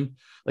around him.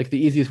 Like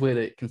the easiest way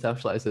to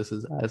conceptualize this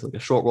is as like a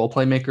short role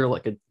playmaker,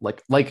 like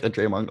a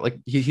Draymond. Like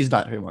he's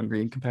not Draymond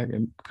Green.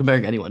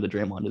 Comparing anyone to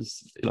Draymond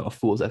is a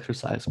fool's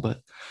exercise. But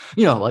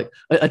like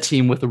a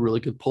team with a really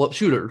good pull up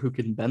shooter who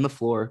can bend the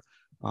floor,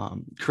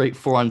 create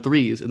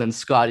 4-on-3s, and then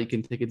Scotty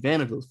can take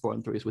advantage of those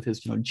 4-on-3s with his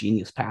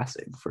genius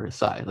passing for his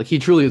size. Like he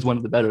truly is one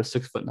of the better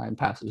 6'9"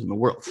 passers in the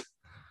world.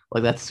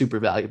 Like that's super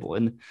valuable,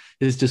 and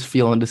his just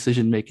feel and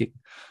decision making,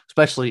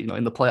 especially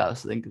in the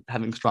playoffs. I think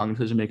having strong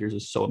decision makers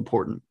is so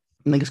important.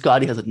 I think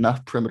Scotty has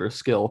enough perimeter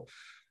skill,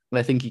 and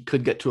I think he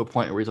could get to a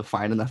point where he's a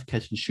fine enough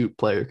catch and shoot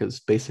player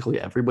because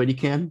basically everybody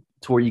can,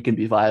 to where you can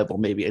be viable,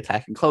 maybe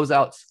attacking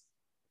closeouts.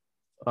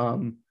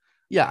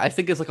 Yeah, I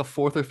think it's like a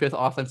fourth or fifth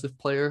offensive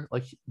player.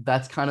 Like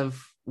that's kind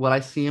of what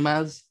I see him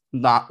as.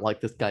 Not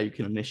like this guy you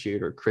can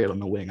initiate or create on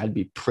the wing. I'd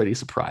be pretty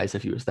surprised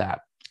if he was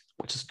that,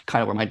 which is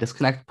kind of where my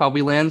disconnect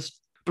probably lands.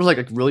 But like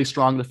a really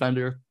strong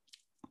defender.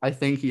 I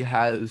think he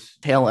has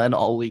tail end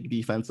all league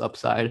defense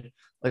upside.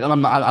 Like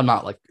I'm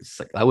not like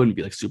I wouldn't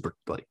be like super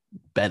like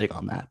betting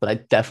on that, but I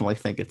definitely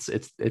think it's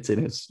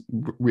in his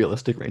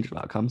realistic range of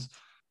outcomes.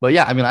 But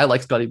yeah, I mean I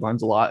like Scotty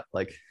Barnes a lot.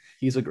 Like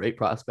he's a great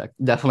prospect.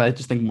 Definitely, I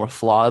just think more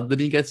flawed than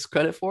he gets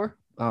credit for.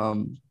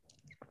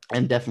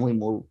 And definitely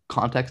more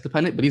context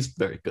dependent, but he's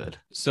very good.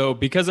 So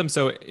because I'm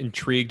so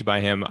intrigued by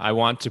him, I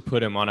want to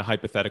put him on a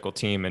hypothetical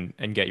team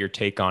and get your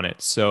take on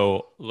it.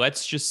 So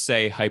let's just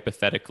say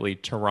hypothetically,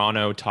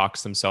 Toronto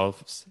talks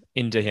themselves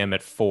into him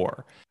at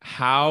 4.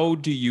 How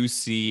do you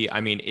see,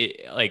 I mean,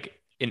 like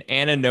an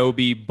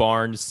Anunoby,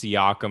 Barnes,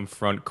 Siakam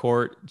front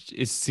court,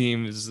 it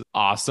seems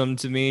awesome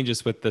to me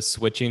just with the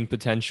switching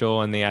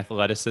potential and the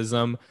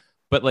athleticism.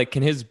 But like,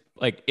 can his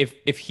like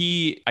if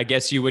he, I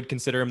guess you would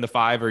consider him the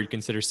 5 or you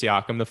consider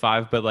Siakam the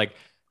 5, but like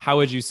how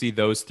would you see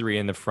those three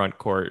in the front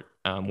court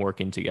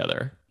working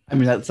together? I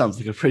mean, that sounds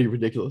like a pretty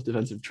ridiculous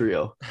defensive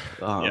trio.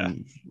 Yeah.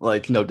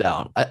 Like no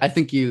doubt. I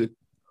think you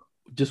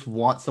just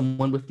want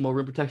someone with more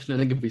rim protection. I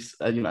think if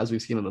we, as we've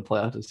seen in the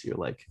playoffs this year,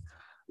 like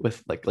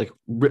with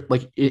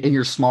like in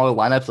your smaller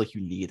lineups, like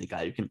you need a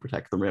guy who can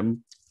protect the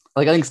rim.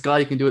 Like I think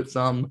Scotty can do it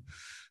some.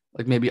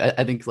 Like maybe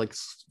I think like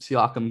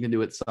Siakam can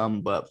do it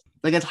some, but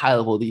against high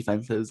level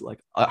defenses, like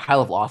high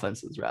level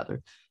offenses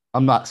rather,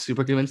 I'm not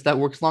super convinced that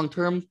works long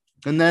term.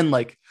 And then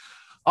like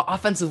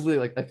offensively,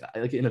 like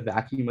in a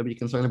vacuum, maybe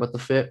concerned about the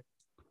fit.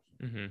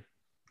 Mm-hmm.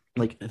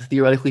 Like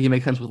theoretically, he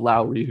makes sense with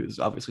Lowry, who's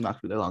obviously not going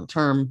to be there long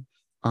term.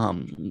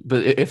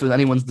 But if there's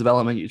anyone's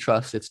development you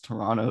trust, it's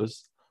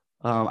Toronto's.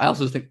 I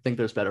also think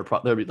there's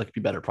there'd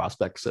be better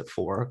prospects at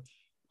 4.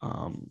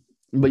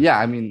 But yeah,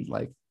 I mean,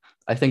 like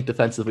I think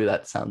defensively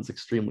that sounds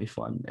extremely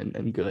fun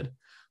and good.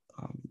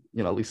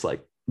 At least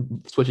like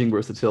switching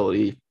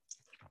versatility,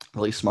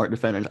 really smart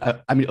defenders.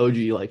 I mean, OG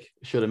like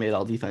should have made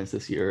all defense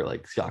this year.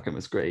 Like Siakam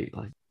is great.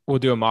 Like We'll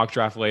do a mock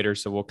draft later,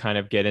 so we'll kind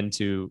of get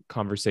into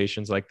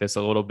conversations like this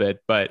a little bit.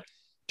 But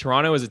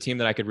Toronto is a team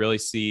that I could really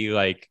see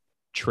like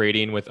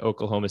trading with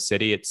Oklahoma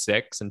City at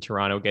 6 and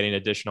Toronto getting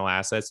additional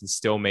assets and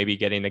still maybe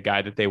getting the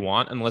guy that they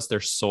want unless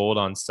they're sold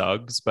on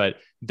Suggs. But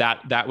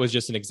that was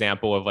just an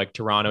example of like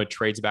Toronto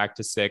trades back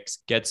to 6,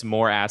 gets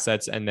more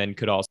assets, and then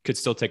could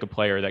still take a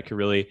player that could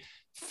really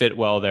fit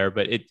well there.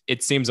 But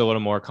it seems a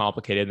little more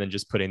complicated than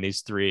just putting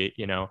these three,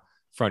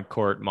 front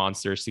court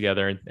monsters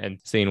together and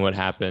seeing what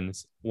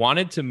happens.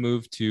 Wanted to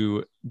move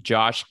to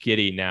Josh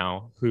Giddey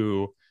now,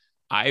 who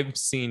I've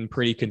seen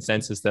pretty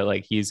consensus that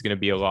like he's going to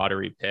be a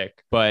lottery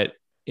pick, but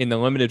in the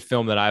limited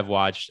film that I've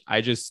watched,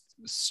 I just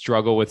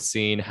struggle with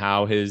seeing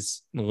how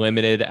his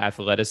limited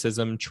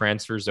athleticism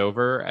transfers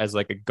over as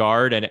like a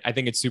guard. And I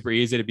think it's super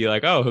easy to be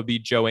like, oh, he'll be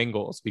Joe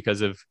Ingles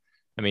because of,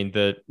 I mean,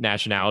 the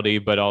nationality,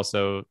 but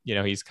also,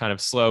 he's kind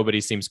of slow, but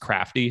he seems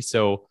crafty.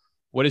 So,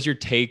 what is your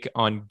take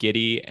on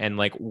Giddy and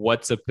like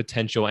what's a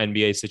potential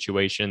NBA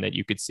situation that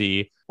you could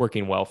see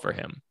working well for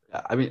him?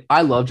 I mean,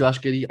 I love Josh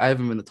Giddey. I have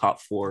him in the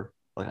top four.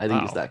 Like, I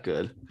think he's Wow. that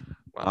good.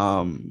 Wow.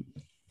 Um,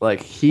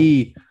 like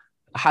he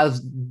is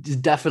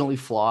definitely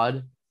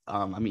flawed.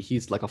 I mean,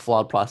 he's like a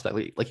flawed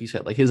prospect. Like you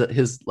said, like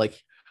his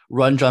like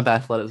run jump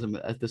athleticism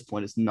at this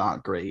point is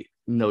not great,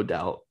 no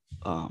doubt.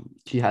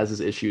 He has his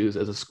issues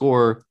as a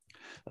scorer,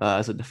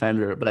 as a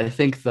defender, but I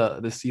think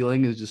the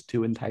ceiling is just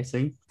too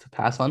enticing to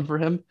pass on for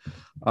him.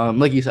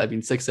 Like you said, I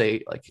mean,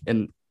 6'8", like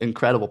an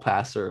incredible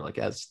passer, like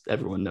as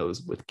everyone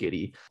knows with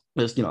Giddy,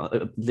 just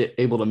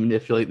able to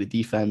manipulate the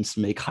defense,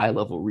 make high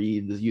level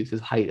reads, use his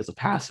height as a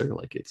passer.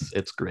 Like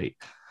it's great.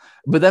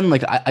 But then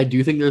like I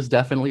do think there's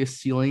definitely a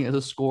ceiling as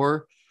a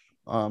scorer.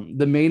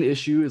 The main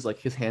issue is like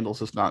his handle's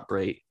just not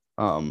great.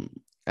 And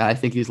I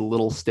think he's a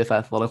little stiff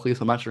athletically,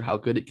 so I'm not sure how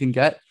good it can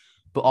get.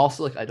 But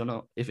also like I don't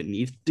know if it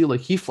needs to.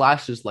 Like he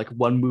flashes like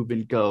one move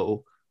and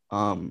go.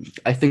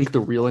 I think the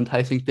real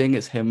enticing thing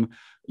is him,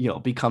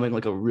 becoming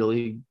like a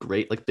really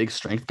great like big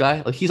strength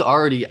guy. Like he's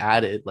already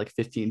added like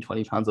 15,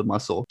 20 pounds of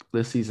muscle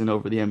this season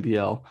over the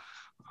NBL.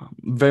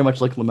 Very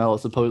much like LaMelo,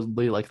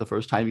 supposedly like the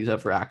first time he's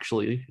ever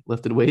actually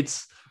lifted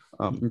weights.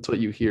 That's what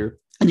you hear.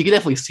 And you can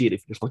definitely see it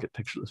if you just look at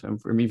pictures of him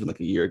from even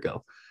like a year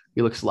ago.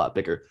 He looks a lot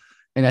bigger.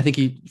 And I think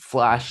he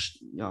flashed,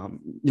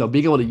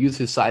 being able to use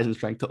his size and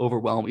strength to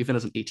overwhelm even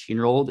as an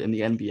 18-year-old in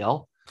the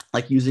NBL,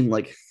 like using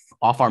like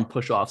off-arm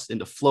push-offs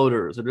into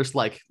floaters or just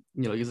like,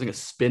 using a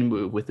spin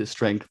move with his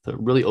strength to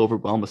really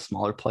overwhelm a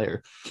smaller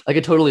player. I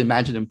could totally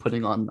imagine him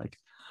putting on like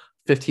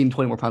 15,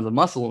 20 more pounds of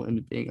muscle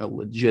and being a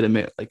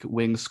legitimate like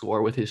wing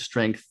scorer with his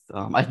strength.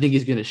 I think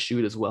he's going to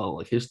shoot as well.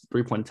 Like his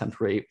 3-point attempt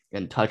rate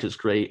and touch is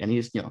great. And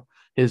he's,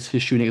 his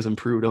shooting has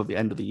improved over the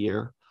end of the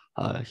year.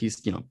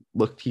 He's,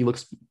 he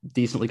looks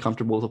decently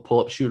comfortable as a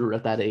pull-up shooter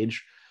at that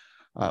age.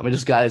 And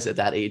just guys at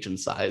that age and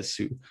size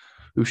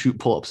who shoot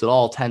pull-ups at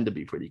all tend to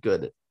be pretty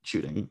good at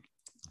shooting.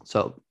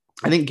 So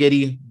I think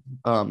Giddy,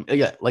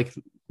 yeah, like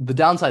the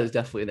downside is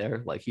definitely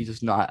there. Like he's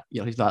just not,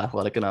 he's not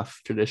athletic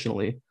enough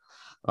traditionally.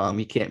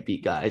 He can't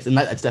beat guys, and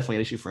that's definitely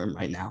an issue for him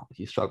right now.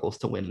 He struggles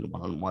to win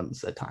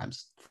one-on-ones at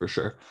times, for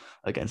sure,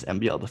 against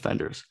NBL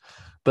defenders.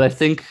 But I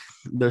think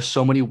there's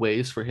so many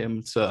ways for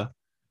him to,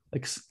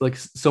 like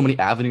so many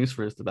avenues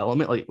for his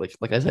development.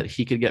 Like I said,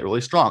 he could get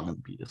really strong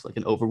and be just like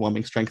an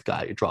overwhelming strength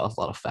guy who draws a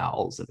lot of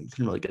fouls and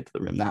can really get to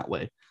the rim that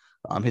way.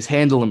 His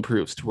handle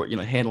improves to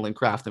where handling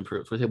craft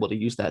improves. We're able to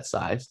use that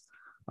size.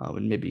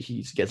 And maybe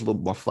he gets a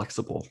little more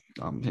flexible,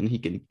 and he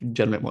can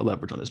generate more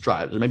leverage on his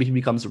drives, or maybe he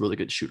becomes a really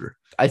good shooter.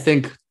 I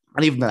think,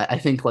 and even that, I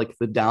think like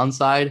the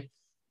downside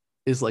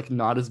is like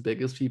not as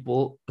big as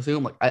people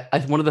assume.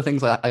 Like one of the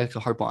things I like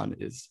to harp on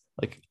is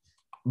like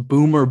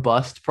boom or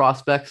bust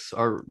prospects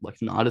are like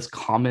not as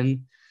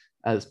common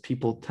as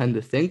people tend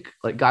to think.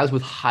 Like guys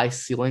with high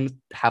ceilings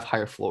have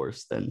higher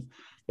floors than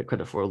they're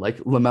credit for. Like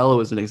LaMelo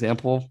is an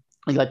example.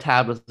 I got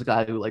tabbed as a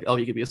guy who like, oh,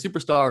 he could be a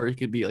superstar or he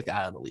could be like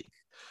out of the league.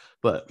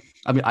 But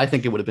I mean, I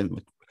think it would have been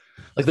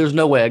like there's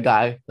no way a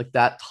guy like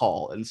that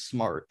tall and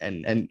smart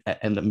and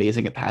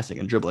amazing at passing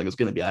and dribbling is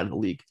going to be out of the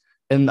league.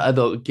 And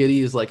though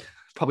Giddy is like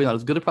probably not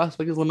as good a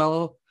prospect as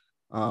LaMelo,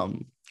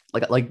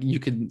 like you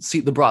can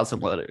see the broad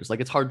similarities. Like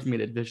it's hard for me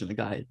to envision a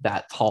guy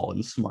that tall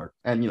and smart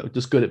and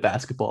just good at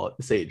basketball at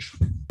this age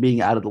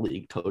being out of the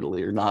league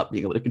totally or not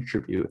being able to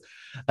contribute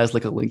as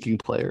like a linking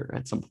player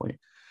at some point.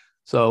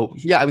 So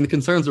yeah, I mean the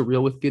concerns are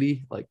real with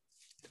Giddy. Like,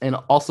 and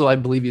also I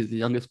believe he's the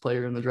youngest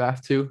player in the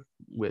draft too,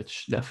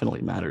 which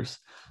definitely matters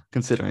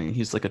considering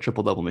he's like a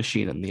triple double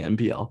machine in the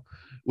NBL,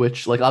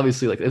 which like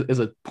obviously like is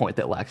a point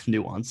that lacks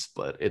nuance,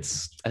 but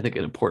it's I think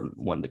an important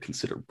one to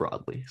consider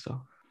broadly.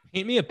 So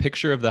Paint me a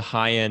picture of the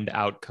high end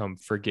outcome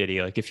for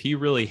Giddy. Like if he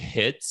really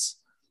hits,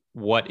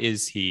 what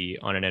is he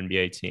on an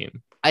NBA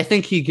team? I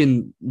think he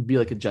can be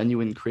like a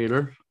genuine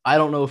creator. I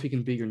don't know if he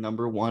can be your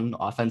number one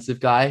offensive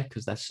guy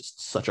because that's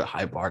just such a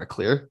high bar to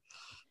clear.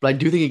 But I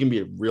do think he can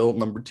be a real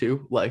number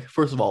two. Like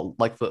first of all,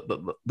 like the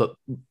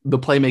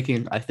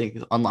playmaking, I think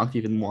is unlocked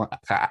even more.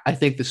 I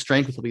think the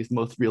strength will be his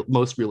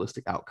most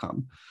realistic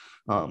outcome.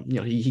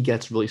 He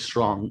gets really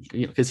strong.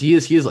 Because he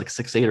is like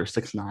 6'8" or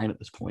 6'9" at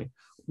this point.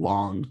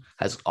 Long,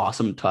 has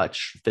awesome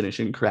touch,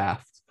 finishing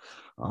craft.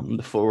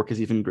 The footwork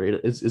is even great.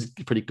 Is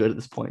pretty good at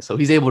this point. So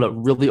he's able to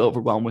really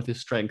overwhelm with his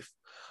strength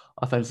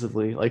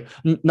offensively. Like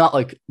not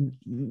like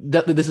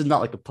that. This is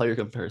not like a player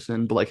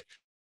comparison, but like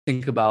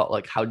think about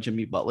like how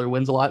Jimmy Butler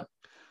wins a lot.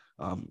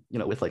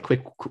 With like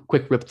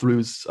quick rip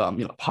throughs,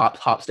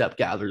 hop step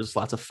gathers,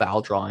 lots of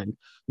foul drawing,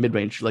 mid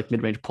range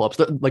pull ups.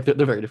 They're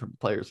very different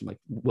players and like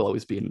will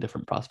always be in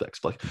different prospects,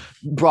 but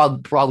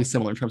like broadly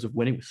similar in terms of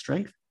winning with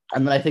strength.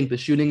 And then I think the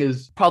shooting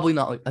is probably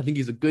not like, I think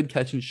he's a good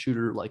catch and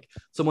shooter, like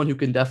someone who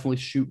can definitely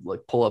shoot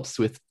like pull ups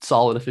with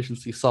solid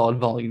efficiency, solid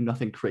volume,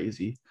 nothing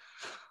crazy.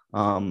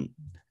 Um,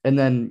 and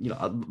then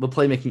the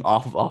playmaking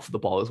off of the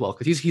ball as well,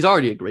 because he's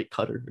already a great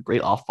cutter, a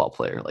great off ball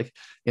player, like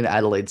in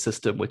Adelaide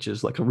system, which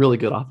is like a really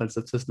good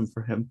offensive system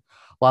for him.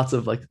 Lots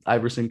of like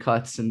Iverson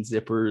cuts and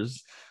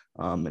zippers,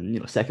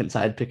 and second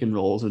side pick and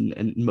rolls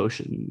and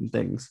motion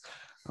things.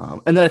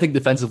 And then I think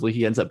defensively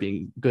he ends up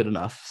being good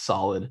enough,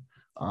 solid.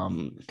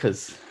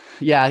 Because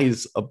yeah,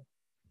 he's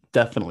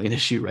definitely an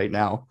issue right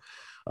now.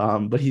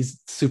 But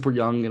he's super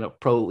young in a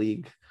pro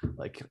league.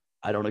 Like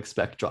I don't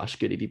expect Josh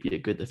Giddey to be a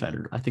good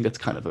defender. I think that's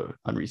kind of an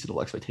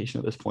unreasonable expectation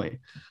at this point.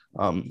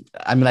 I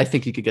mean, I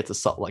think he could get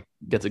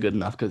to good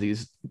enough because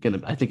he's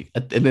gonna. I think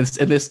in this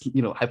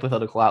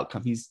hypothetical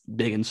outcome, he's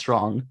big and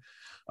strong,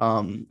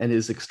 and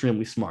is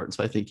extremely smart.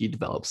 So I think he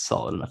develops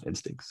solid enough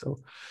instincts. So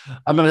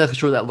I'm not exactly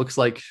sure what that looks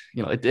like.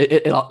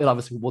 It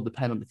obviously will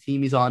depend on the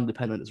team he's on,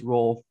 depend on his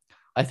role.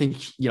 I think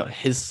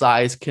his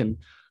size can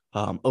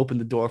open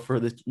the door for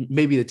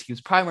maybe the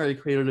team's primary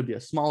creator to be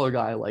a smaller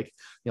guy like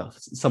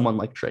someone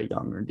like Trae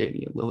Young or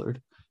Damian Lillard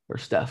or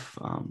Steph.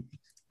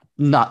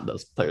 Not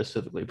those players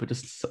specifically, but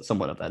just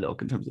someone of that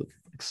ilk in terms of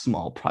like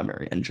small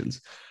primary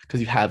engines.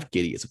 Because you have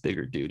Giddey as a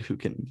bigger dude who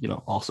can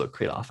also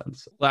create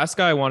offense. Last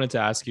guy I wanted to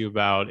ask you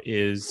about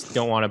is,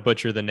 don't want to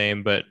butcher the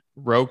name, but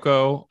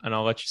Rocco, and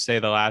I'll let you say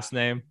the last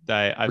name.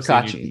 I've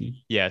seen you.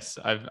 Yes,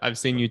 I've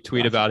seen you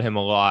tweet about him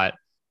a lot.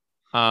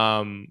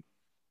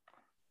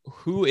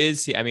 Who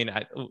is he? I mean,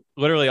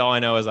 literally all I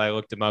know is I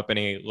looked him up and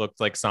he looked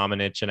like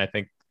Samanic, and I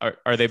think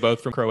are they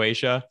both from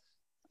Croatia?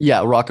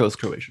 Yeah, Rocco's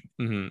Croatian.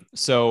 Mm-hmm.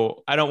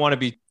 So I don't want to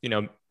be,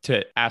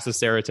 to ask a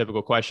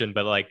stereotypical question,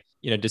 but like,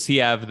 does he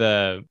have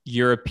the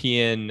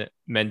European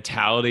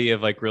mentality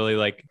of like really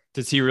like,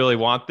 does he really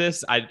want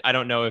this? I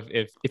don't know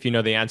if you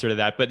know the answer to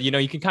that, but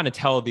you can kind of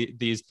tell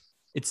these.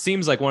 It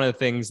seems like one of the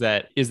things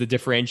that is the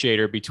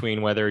differentiator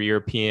between whether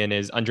European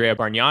is Andrea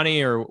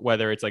Bargnani or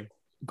whether it's like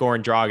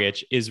Goran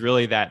Dragic is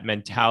really that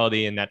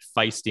mentality and that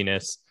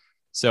feistiness.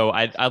 So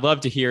I'd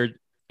love to hear,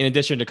 in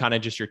addition to kind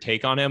of just your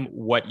take on him,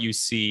 what you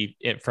see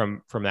it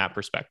from that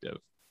perspective.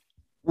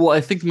 Well,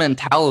 I think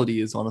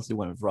mentality is honestly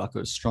one of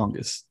Rocco's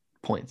strongest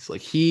points.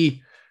 Like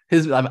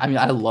I mean,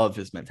 I love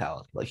his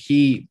mentality. Like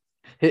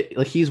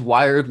he's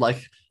wired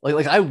like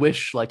I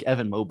wish like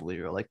Evan Mobley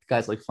or like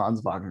guys like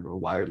Franz Wagner were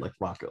wired like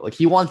Rocco. Like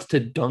he wants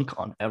to dunk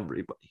on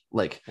everybody.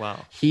 Like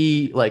wow.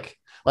 He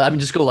I mean,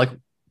 just go like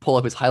pull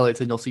up his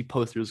highlights and you'll see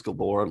posters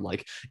galore.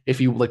 Like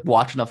if you like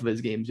watch enough of his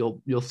games,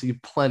 you'll see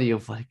plenty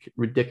of like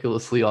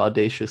ridiculously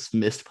audacious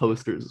missed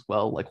posters as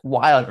well. Like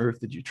why on earth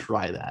did you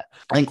try that?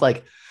 I think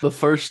like the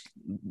first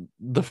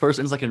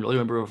instance I can really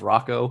remember of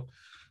Rocco,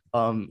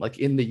 like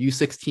in the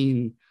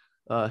U16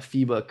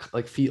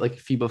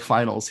 FIBA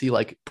finals, he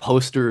like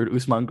postered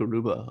Usman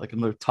Garuba like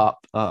another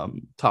top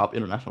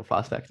international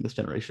prospect in this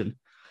generation.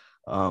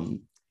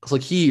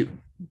 It's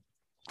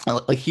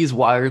he's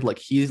wired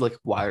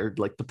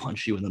to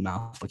punch you in the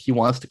mouth. Like he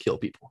wants to kill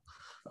people,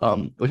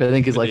 which I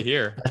think is like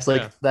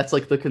that's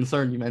like the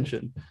concern you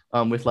mentioned,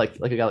 with like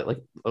a guy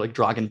like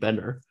Dragan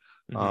Bender,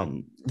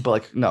 but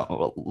like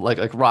no,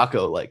 like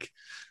Rocco like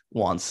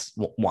wants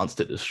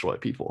to destroy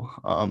people,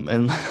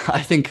 and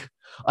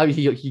I mean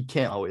he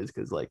can't always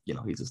because like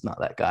he's just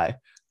not that guy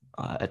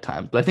at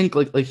times, but I think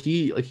like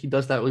he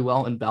does that really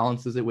well and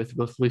balances it with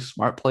really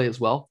smart play as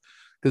well.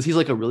 Because he's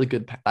like a really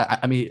good.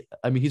 I mean,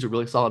 he's a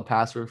really solid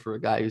passer for a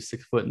guy who's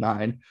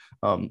 6'9".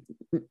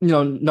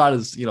 Not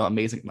as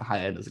amazing in the high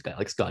end as a guy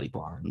like Scotty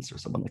Barnes or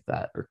someone like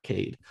that or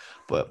Cade,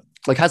 but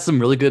like has some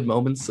really good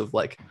moments of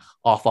like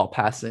off-ball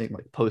passing,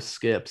 like post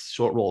skips,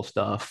 short roll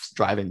stuff,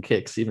 driving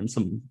kicks, even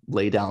some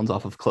lay downs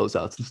off of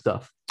closeouts and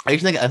stuff. I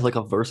just think as like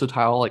a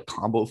versatile like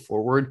combo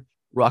forward,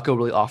 Rocco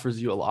really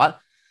offers you a lot.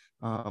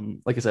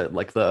 Like I said,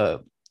 like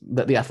the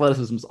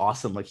athleticism is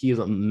awesome. Like he is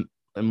a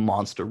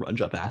monster run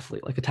jump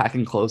athlete, like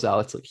attacking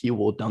closeouts. Like he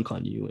will dunk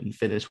on you and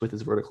finish with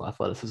his vertical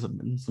athleticism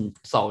and some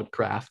solid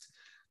craft.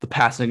 The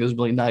passing is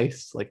really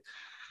nice. Like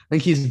I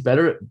think he's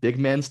better at big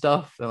man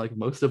stuff than like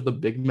most of the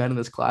big men in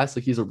this class.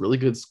 Like he's a really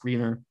good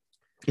screener.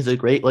 He's a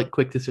great like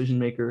quick decision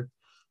maker.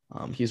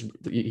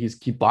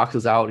 He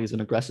boxes out. He's an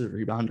aggressive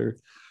rebounder,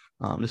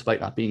 despite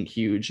not being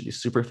huge.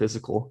 He's super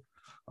physical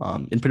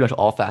in pretty much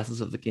all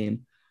facets of the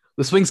game.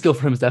 The swing skill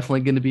for him is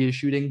definitely going to be his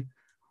shooting,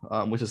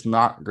 which is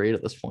not great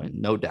at this point,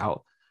 no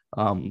doubt.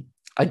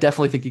 I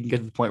definitely think he can get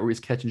to the point where he's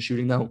catching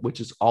shooting though, which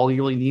is all he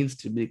really needs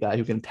to be a guy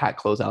who can attack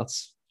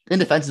closeouts. And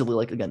defensively,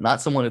 like again,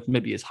 not someone with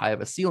maybe as high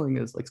of a ceiling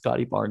as like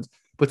Scotty Barnes,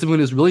 but someone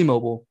who's really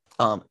mobile.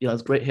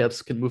 Has great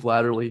hips, can move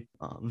laterally,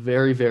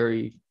 very,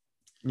 very,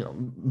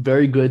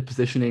 very good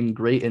positioning,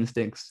 great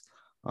instincts.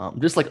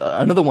 Just like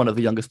another one of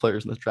the youngest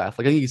players in this draft.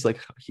 Like I think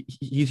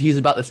he's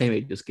about the same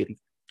age as Giddey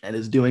and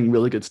is doing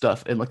really good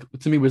stuff. And like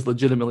to me was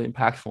legitimately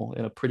impactful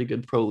in a pretty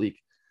good pro league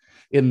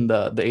in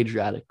the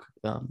Adriatic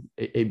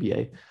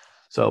ABA.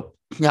 So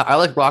yeah, I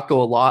like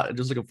Rocco a lot.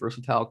 Just like a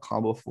versatile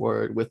combo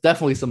forward with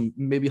definitely some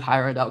maybe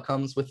higher end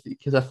outcomes with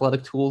his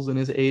athletic tools and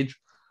his age.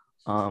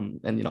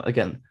 And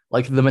again,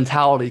 like the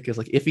mentality, because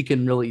like if he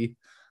can really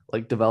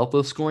like develop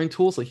those scoring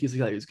tools, like he's the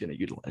guy who's going to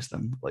utilize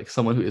them. Like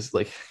someone who is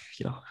like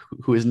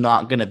who is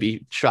not going to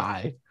be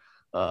shy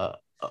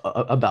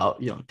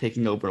about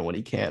taking over when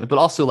he can. But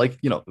also like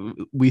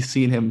we've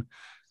seen him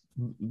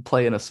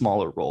play in a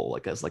smaller role,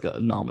 like as like a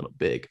nominal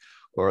big,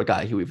 or a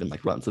guy who even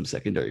like runs some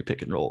secondary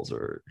pick and rolls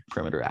or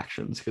perimeter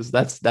actions, because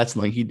that's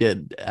something he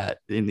did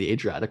in the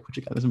Adriatic, which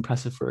again is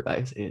impressive for a guy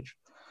his age.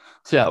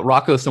 So yeah,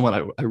 Rocco is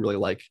someone I really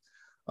like.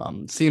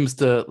 Seems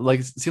like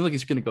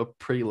he's going to go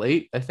pretty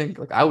late. I think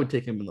like I would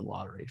take him in the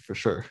lottery for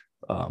sure.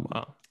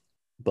 Wow.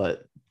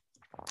 But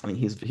I mean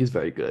he's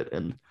very good,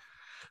 and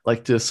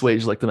like to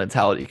assuage like the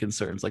mentality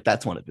concerns, like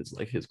that's one of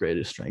his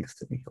greatest strengths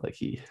to me. Like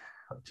he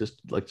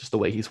just the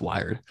way he's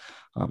wired.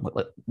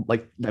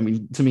 I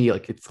mean, to me,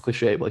 like it's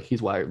cliche, but like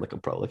he's wired like a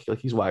pro. Like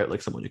he's wired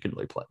like someone who can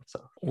really play. So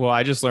Well,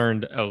 I just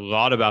learned a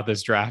lot about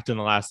this draft in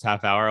the last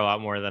half hour, a lot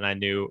more than I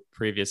knew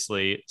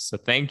previously. So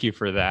thank you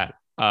for that.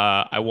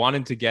 I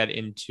wanted to get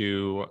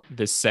into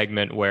this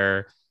segment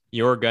where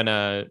you're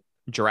gonna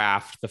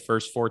draft the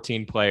first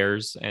 14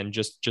 players, and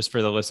just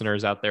for the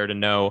listeners out there to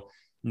know,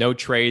 no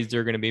trades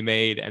are going to be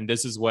made, and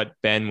this is what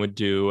Ben would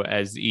do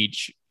as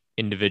each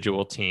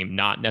individual team,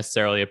 not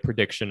necessarily a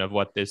prediction of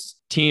what this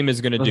team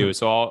is going to do.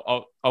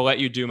 So I'll let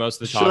you do most of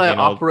the should talking. I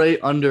operate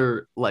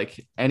under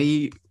like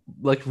any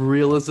like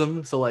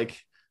realism? So like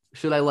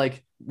should I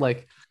like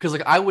because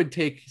like I would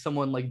take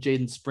someone like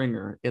Jaden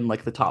Springer in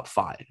like the top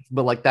 5,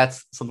 but like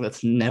that's something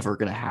that's never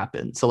gonna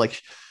happen. So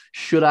like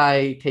should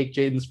I take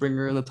Jaden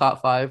Springer in the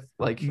top 5?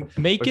 Like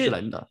make should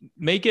I not?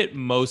 Make it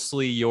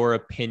mostly your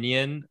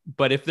opinion,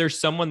 but if there's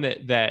someone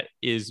that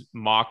is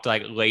mocked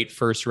like late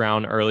first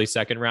round, early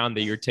second round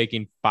that you're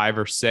taking 5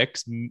 or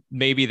 6,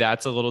 maybe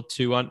that's a little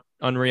too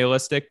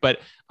unrealistic. But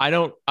I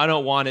don't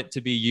want it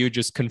to be you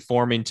just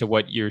conforming to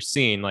what you're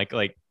seeing, like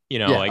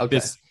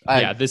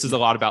Okay. this is a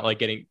lot about like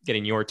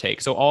getting your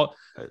take. So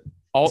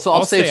I'll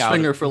save stay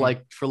Springer out for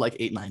like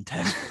 8, 9,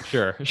 10.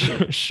 Sure.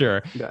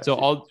 Gotcha.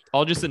 So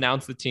I'll just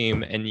announce the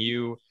team, and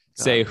you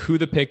say who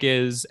the pick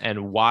is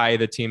and why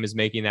the team is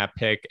making that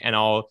pick, and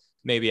I'll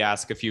maybe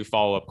ask a few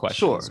follow-up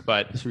questions. Sure.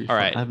 But this would be all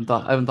fun. right. I haven't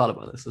thought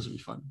about this. This would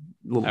be fun.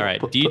 All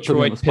right.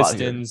 Detroit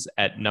Pistons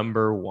at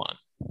number 1.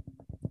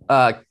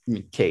 I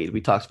mean, Cade.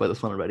 We talked about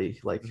this one already.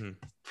 Like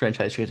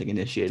franchise changing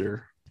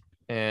initiator.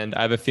 And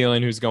I have a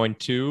feeling who's going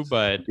 2,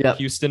 but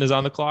Houston is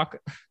on the clock.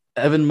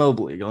 Evan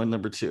Mobley going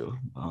number 2,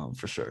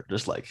 for sure.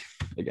 Just like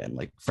again,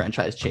 like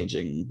franchise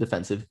changing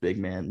defensive big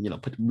man.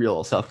 Put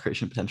real self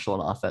creation potential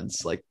on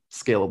offense. Like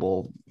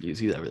scalable.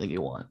 Use everything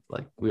you want.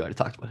 Like we already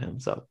talked about him.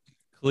 So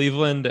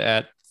Cleveland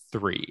at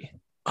 3.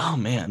 Oh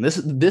man, this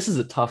is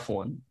a tough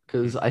one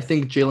because I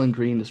think Jalen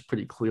Green is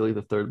pretty clearly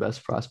the 3rd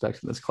best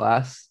prospect in this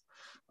class.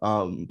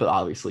 But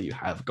obviously you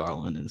have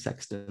Garland and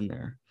Sexton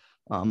there.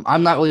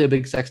 I'm not really a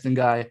big Sexton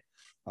guy.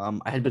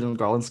 I had been a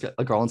Garland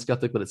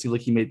skeptic, but it seems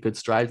like he made good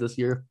strides this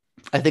year.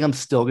 I think I'm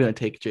still gonna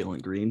take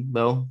Jalen Green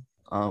though.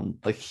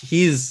 Like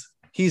he's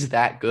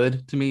that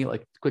good to me.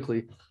 Like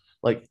quickly,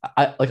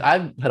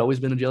 I had always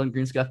been a Jalen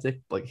Green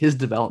skeptic. Like his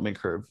development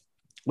curve,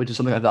 which is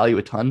something I value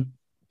a ton,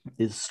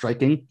 is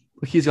striking.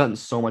 He's gotten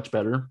so much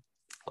better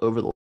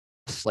over the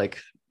last like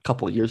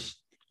couple of years.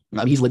 I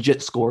mean, he's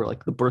legit scorer.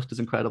 Like the burst is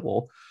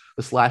incredible,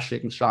 the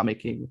slashing, shot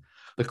making,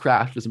 the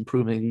craft is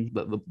improving,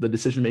 the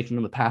decision making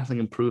and the passing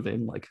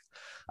improving. Like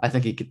I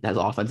think he has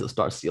offensive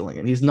star ceiling,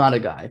 and he's not a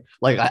guy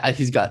like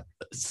he's got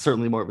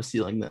certainly more of a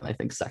ceiling than I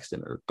think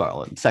Sexton or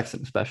Garland,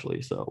 Sexton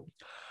especially. So,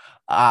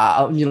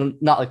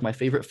 not like my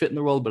favorite fit in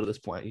the world, but at this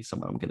point, he's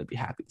someone I'm going to be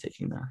happy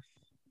taking there.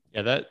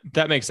 Yeah,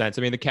 that makes sense.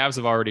 I mean, the Cavs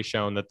have already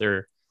shown that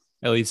they're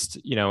at least,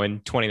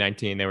 in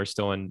 2019, they were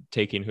still in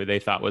taking who they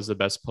thought was the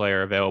best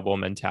player available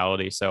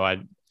mentality. So I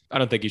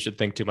don't think you should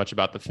think too much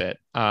about the fit.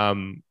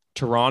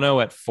 Toronto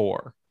at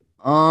 4.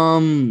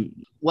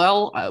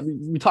 Well,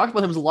 we talked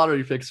about him as a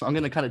lottery pick, so I'm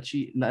going to kind of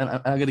cheat, and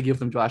I'm going to give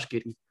them Josh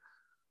Giddey.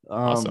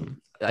 Awesome.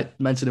 I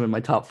mentioned him in my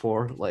top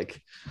 4. Like,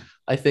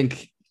 I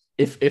think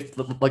if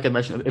like I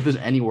mentioned, if there's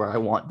anywhere I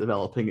want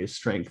developing his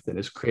strength and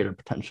his creative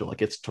potential,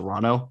 like it's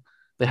Toronto.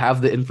 They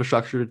have the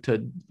infrastructure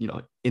to,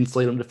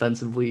 insulate him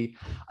defensively.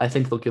 I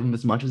think they'll give him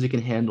as much as he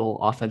can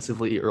handle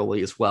offensively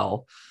early as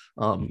well.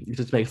 It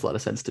just makes a lot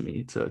of sense to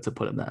me to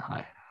put him that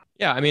high.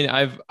 Yeah, I mean,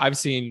 I've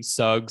seen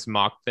Suggs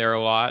mocked there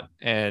a lot,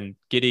 and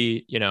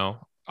Giddey,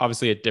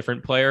 obviously a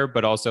different player,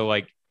 but also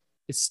like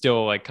it's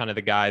still like kind of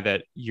the guy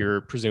that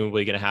you're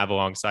presumably going to have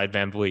alongside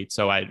Van Vliet.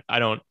 So I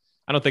don't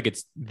think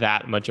it's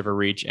that much of a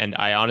reach, and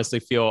I honestly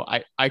feel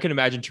I can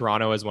imagine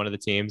Toronto as one of the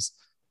teams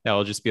that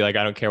will just be like,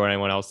 I don't care what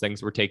anyone else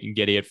thinks. We're taking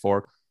Giddey at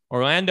 4.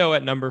 Orlando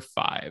at number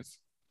 5.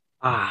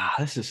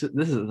 This is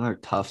another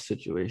tough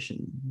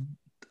situation.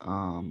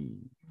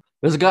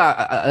 There's a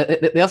guy.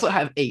 They also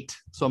have 8,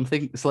 so I'm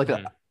thinking it's like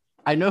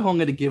I know who I'm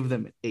going to give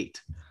them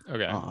 8.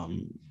 Okay.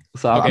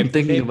 So I'm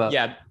thinking about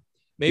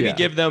maybe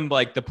give them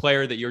like the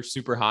player that you're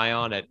super high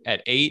on at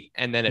 8,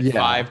 and then at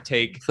 5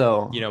 take.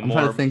 So I'm more.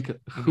 trying to think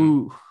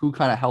who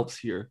kind of helps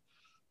here.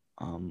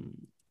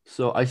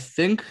 So I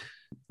think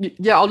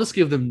I'll just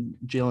give them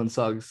Jalen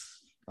Suggs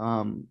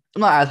I'm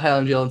not as high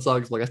on Jalen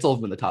Suggs. Like I still have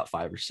him in the top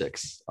 5 or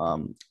 6.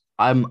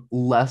 I'm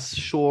less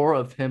sure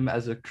of him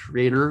as a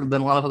creator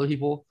than a lot of other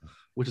people,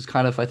 which is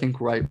kind of I think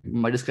where I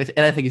might disconnect.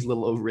 And I think he's a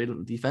little overrated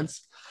on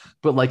defense.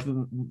 But like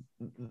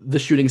the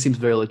shooting seems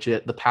very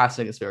legit. The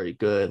passing is very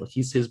good. Like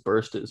his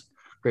burst is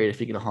great if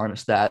he can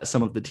harness that.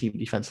 Some of the team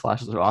defense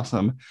flashes are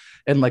awesome.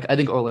 And like I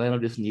think Orlando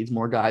just needs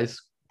more guys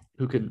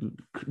who can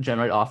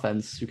generate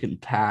offense, who can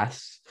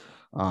pass.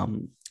 So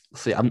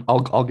yeah,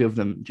 I'll give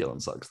them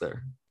Jalen Suggs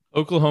there.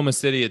 Oklahoma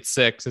City at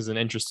 6 is an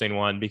interesting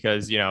one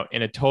because,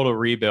 in a total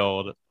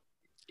rebuild,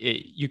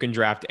 you can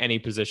draft any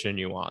position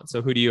you want.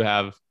 So who do you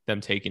have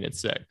them taking at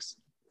 6?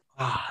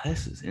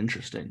 This is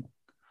interesting.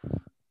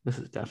 This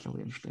is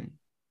definitely interesting.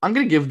 I'm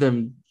gonna give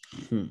them.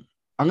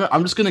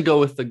 I'm just gonna go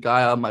with the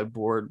guy on my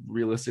board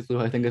realistically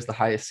who I think is the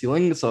highest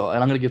ceiling. So,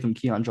 and I'm gonna give them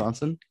Keon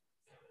Johnson.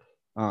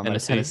 Out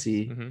of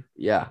Tennessee. Mm-hmm.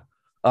 Yeah.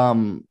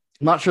 I'm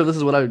not sure if this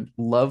is what I would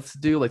love to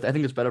do. Like I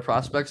think there's better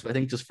prospects, but I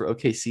think just for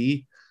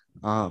OKC,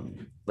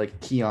 like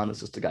Keon is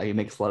just a guy who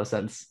makes a lot of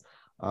sense.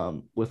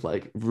 With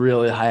like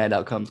really high end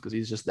outcomes because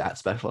he's just that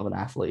special of an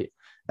athlete.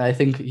 And I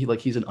think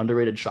he's an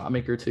underrated shot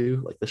maker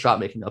too. Like the shot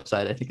making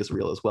upside, I think is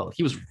real as well.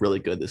 He was really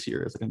good this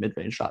year as like a mid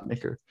range shot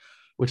maker,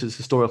 which has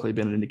historically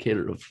been an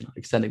indicator of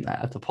extending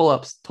that to pull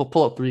ups, to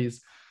pull up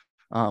threes.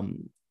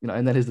 And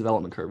then his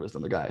development curve is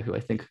another guy who I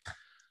think,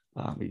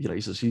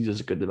 he's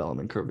just a good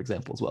development curve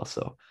example as well.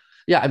 So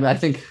yeah, I mean, I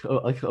think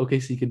like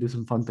OKC could do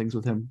some fun things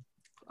with him.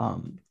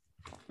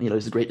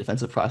 He's a great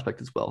defensive prospect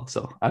as well.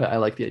 So I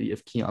like the idea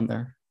of Keon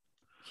there.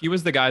 He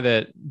was the guy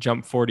that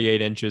jumped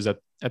 48 inches at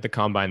the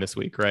combine this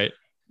week, right?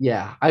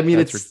 Yeah. I mean,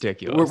 it's it's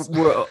ridiculous.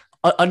 We're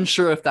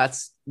unsure if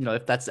that's,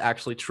 if that's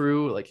actually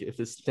true. Like if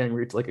this standing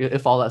reach, like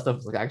if all that stuff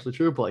is like actually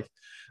true, but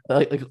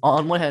like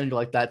on one hand, you're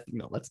like that,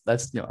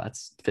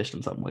 that's fished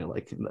in some way,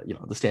 like,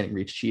 the standing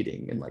reach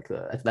cheating and like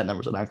that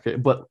number's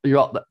inaccurate, but you're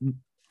all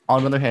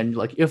on the other hand, you're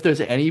like, if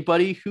there's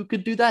anybody who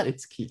could do that,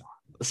 it's Keon.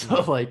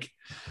 So like,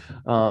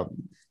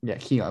 yeah,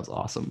 Keon's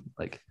awesome.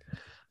 Like,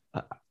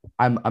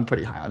 I'm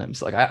pretty high on him.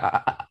 So like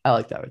I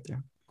like that right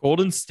there.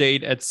 Golden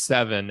State at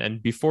 7.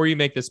 And before you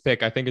make this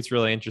pick, I think it's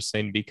really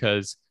interesting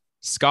because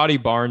Scotty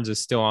Barnes is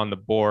still on the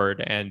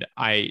board. And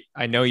I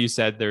know you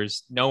said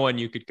there's no one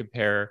you could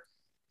compare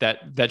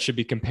that should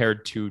be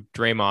compared to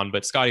Draymond,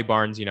 but Scotty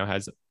Barnes,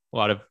 has a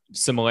lot of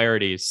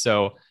similarities.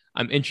 So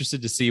I'm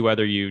interested to see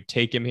whether you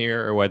take him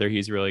here or whether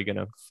he's really going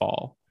to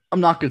fall.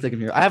 I'm not going to take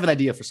him here. I have an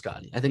idea for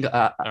Scotty. I think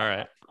all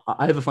right.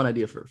 I have a fun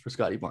idea for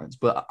Scotty Barnes,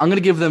 but I'm going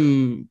to give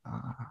them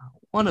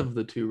one of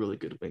the two really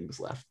good wings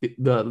left.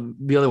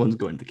 The other one's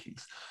going to the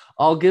Kings.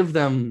 I'll give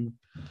them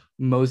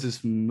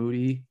Moses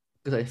Moody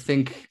because I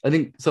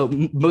think so.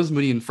 Moses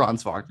Moody and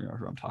Franz Wagner are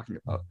who I'm talking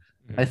about.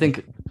 Mm-hmm. I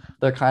think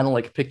they're kind of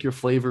like pick your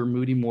flavor.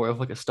 Moody more of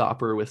like a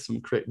stopper with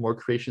some more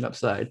creation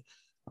upside.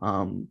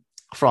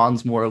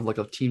 Franz more of like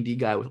a team D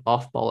guy with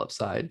off ball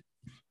upside.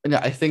 And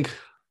yeah, I think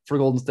for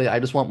Golden State, I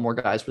just want more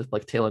guys with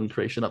like talent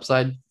creation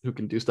upside who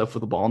can do stuff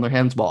with the ball in their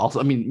hands. While also,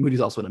 I mean,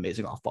 Moody's also an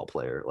amazing off ball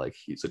player. Like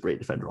he's a great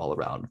defender all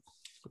around.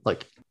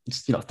 Like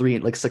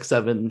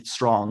 6'7"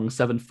 strong,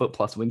 7 foot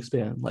plus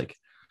wingspan. Like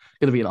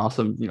gonna be an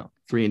awesome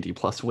 3-and-D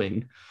plus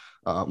wing.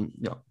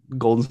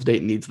 Golden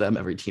State needs them.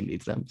 Every team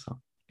needs them. So.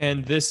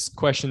 And this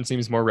question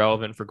seems more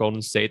relevant for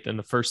Golden State than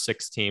the first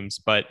 6 teams,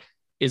 but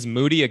is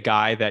Moody a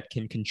guy that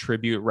can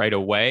contribute right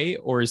away,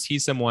 or is he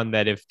someone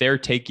that if they're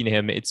taking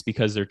him, it's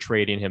because they're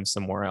trading him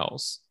somewhere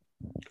else?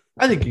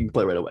 I think he can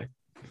play right away.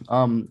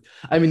 I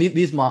mean,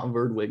 these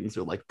Montverde wings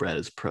are like bred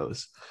as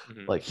pros.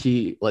 Mm-hmm.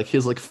 Like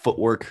his like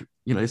footwork,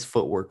 his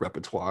footwork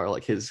repertoire,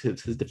 like his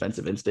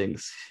defensive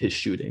instincts, his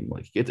shooting,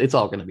 like it's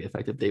all going to be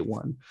effective day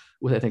one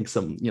with I think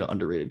some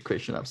underrated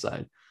creation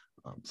upside.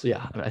 So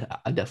yeah,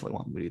 I definitely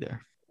want Moody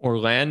there.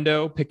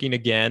 Orlando picking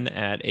again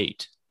at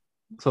 8.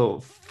 So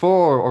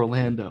for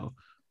Orlando,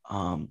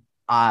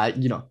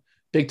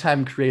 big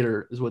time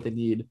creator is what they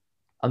need.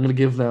 I'm gonna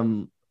give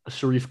them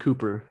Sharif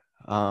Cooper,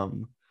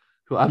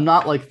 who I'm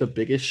not like the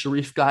biggest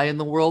Sharif guy in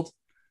the world,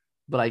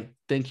 but I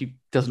think he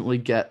doesn't really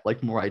get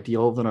like more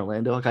ideal than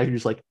Orlando. Like I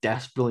just like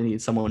desperately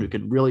need someone who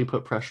can really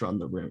put pressure on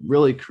the rim,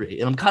 really create.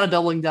 And I'm kind of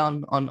doubling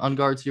down on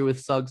guards here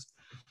with Suggs,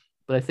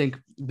 but I think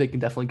they can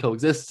definitely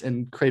coexist.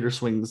 And creator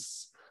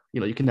swings,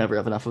 you can never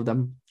have enough of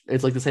them.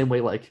 It's like the same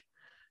way like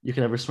you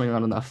can never swing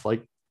on enough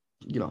like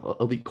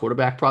elite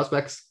quarterback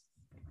prospects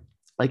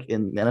like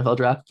in the NFL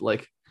draft.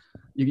 Like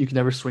you can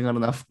never swing on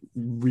enough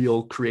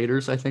real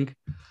creators, I think.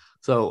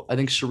 So I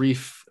think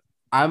Sharif,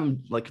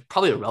 I'm like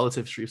probably a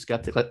relative Sharif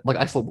skeptic. Like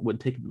I still would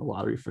take him in the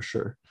lottery for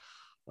sure.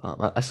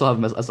 I still have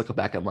him as like a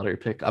back end lottery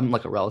pick. I'm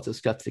like a relative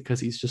skeptic because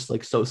he's just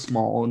like so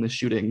small in the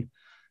shooting,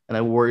 and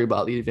I worry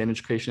about the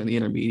advantage creation in the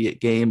intermediate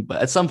game.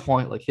 But at some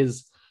point, like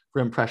his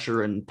rim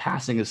pressure and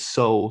passing is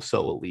so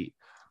elite.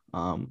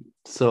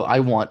 So I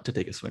want to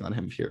take a swing on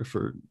him here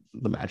for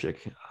the Magic.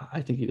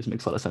 I think he just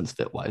makes a lot of sense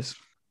fit wise.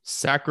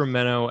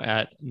 Sacramento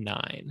at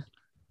 9.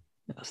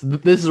 Yeah, so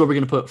this is where we're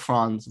going to put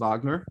Franz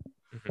Wagner.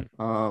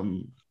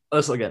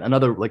 Mm-hmm. So again,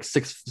 another like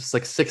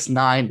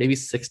 6'9", maybe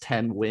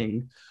 6'10"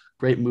 wing,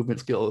 great movement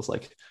skills.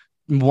 Like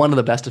one of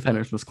the best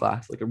defenders in this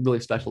class, like a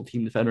really special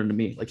team defender to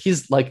me. Like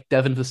he's like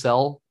Devin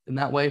Vassell in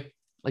that way.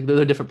 Like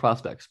they're different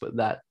prospects, but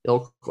that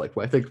ilk, like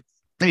where I think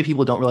maybe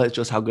people don't realize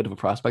just how good of a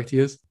prospect he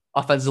is.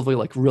 Offensively,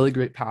 like really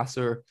great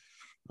passer.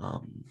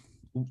 Um,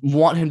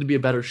 want him to be a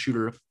better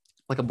shooter,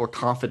 like a more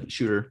confident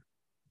shooter.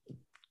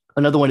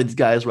 Another one of these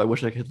guys where I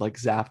wish I could like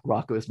zap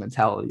Rocco's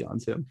mentality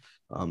onto him,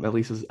 at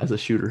least as a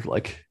shooter,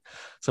 like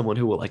someone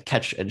who will like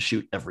catch and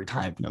shoot every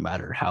time, no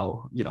matter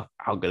how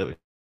how good of a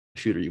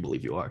shooter you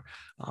believe you are.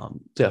 So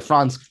yeah,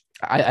 Franz,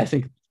 I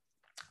think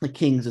the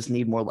Kings just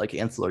need more like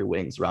ancillary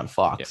wings around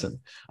Fox, and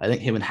I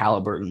think him and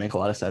Halliburton make a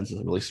lot of sense as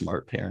a really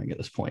smart pairing at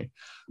this point.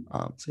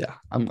 So yeah,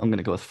 I'm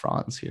gonna go with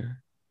Franz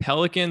here.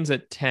 Pelicans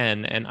at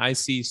 10, and I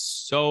see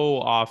so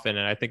often,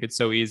 and I think it's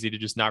so easy to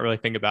just not really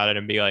think about it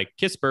and be like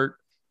Kispert,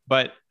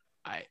 but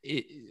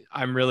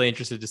I'm really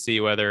interested to see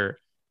whether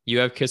you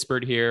have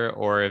Kispert here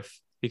or if,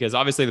 because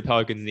obviously the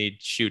Pelicans need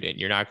shooting.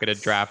 You're not going to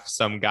draft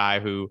some guy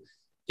who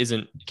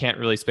can't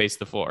really space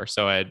the floor.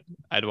 So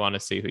I'd want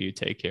to see who you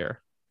take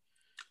here.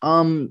 No,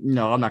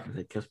 I'm not gonna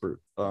take Kispert.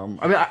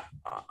 I mean,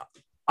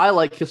 I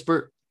like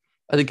Kispert.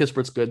 I think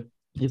Kispert's good.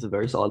 He's a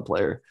very solid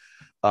player.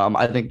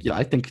 I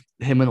think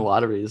him in the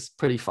lottery is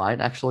pretty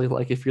fine actually.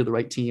 Like if you're the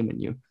right team and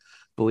you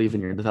believe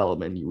in your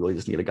development, you really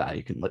just need a guy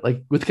you can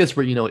like with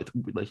Kispert,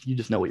 like you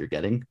just know what you're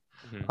getting.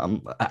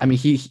 I mean,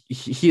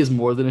 he is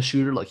more than a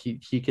shooter. Like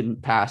he can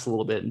pass a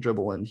little bit and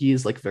dribble, and he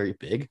is like very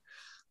big.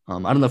 I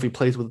don't know if he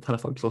plays with a ton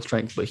of functional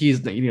strength, but he's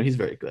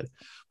very good.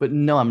 But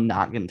no, I'm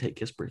not gonna take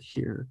Kispert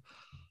here.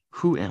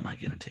 Who am I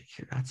gonna take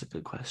here? That's a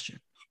good question.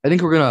 I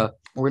think we're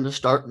gonna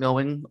start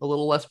going a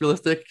little less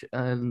realistic,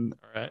 and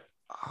all right.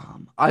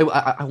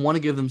 I want to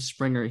give them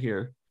Springer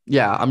here.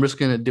 Yeah, I'm just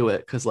gonna do it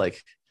because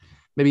like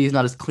maybe he's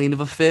not as clean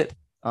of a fit.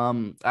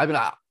 I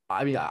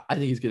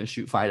think he's gonna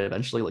shoot fine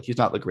eventually. Like he's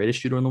not the greatest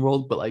shooter in the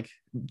world, but like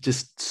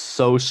just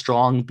so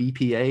strong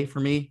BPA for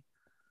me.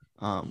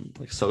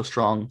 Like so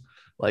strong.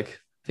 Like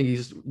I think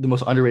he's the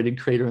most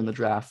underrated creator in the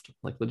draft.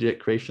 Like legit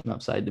creation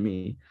upside to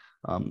me.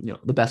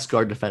 The best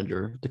guard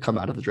defender to come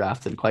out of the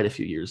draft in quite a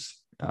few years,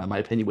 in my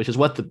opinion, which is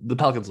what the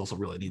Pelicans also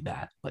really need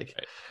that. Like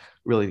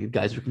really need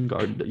guys who can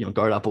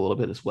guard up a little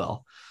bit as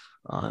well.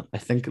 I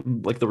think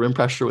like the rim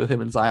pressure with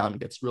him and Zion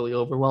gets really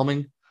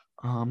overwhelming.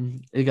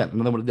 Again,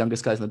 another one of the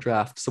youngest guys in the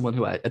draft, someone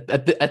who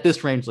at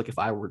this range, like if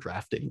I were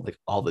drafting like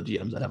all the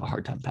GMs, I'd have a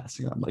hard time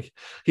passing on. Like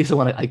he's the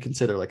one I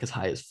consider like as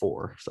high as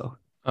 4. So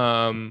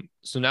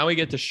now we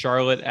get to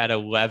Charlotte at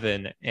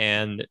 11,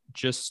 and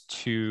just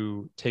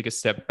to take a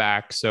step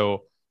back.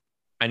 So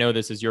I know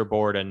this is your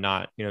board and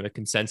not, the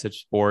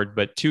consensus board,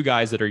 but two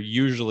guys that are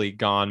usually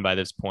gone by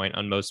this point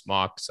on most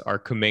mocks are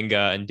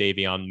Kuminga and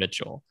Davion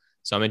Mitchell.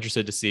 So I'm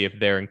interested to see if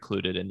they're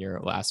included in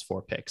your last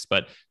 4 picks,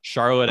 but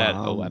Charlotte at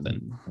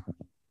 11.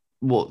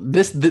 Well,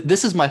 this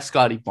is my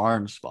Scotty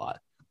Barnes spot.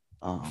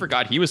 I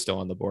forgot he was still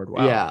on the board.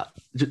 Wow. Yeah,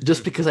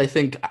 just because I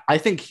think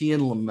he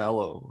and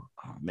LaMelo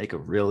make a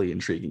really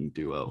intriguing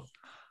duo.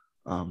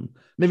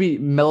 Maybe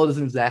Melo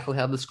doesn't exactly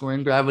have the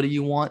scoring gravity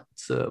you want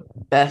to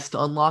best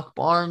unlock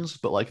Barnes,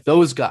 but like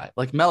those guys,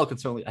 like Melo can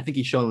certainly, I think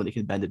he's shown that he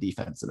can bend a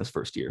defense in his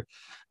first year,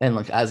 and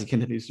like as he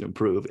continues to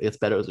improve, it's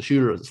better as a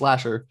shooter, as a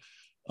slasher,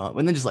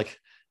 and then just like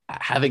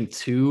having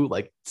 2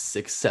 like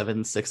 6'7",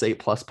 6'8"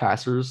 plus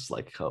passers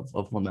like of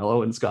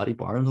LaMelo and Scotty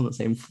Barnes on the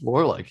same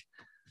floor, like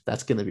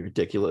that's going to be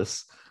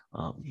ridiculous.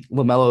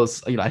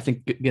 LaMelo's, I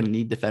think going to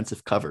need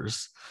defensive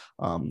covers.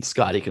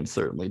 Scotty can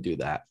certainly do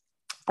that.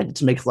 It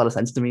just makes a lot of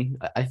sense to me.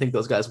 I think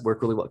those guys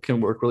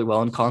can work really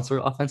well in concert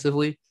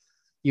offensively,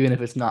 even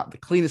if it's not the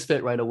cleanest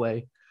fit right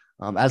away.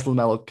 As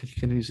LaMelo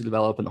continues to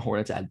develop and the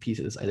Hornets add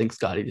pieces, I think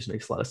Scotty just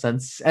makes a lot of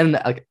sense. And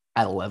like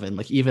at 11,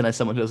 like even as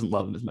someone who doesn't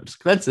love him as much as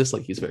Consensus,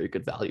 like he's very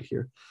good value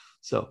here.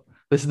 So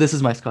this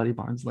is my Scotty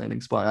Barnes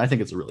landing spot. And I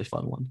think it's a really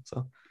fun one.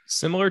 So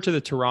similar to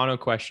the Toronto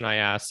question I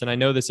asked, and I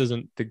know this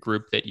isn't the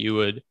group that you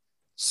would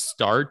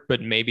start,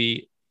 but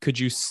maybe could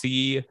you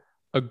see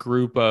a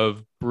group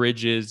of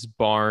Bridges,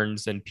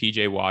 Barnes, and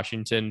PJ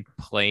Washington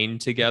playing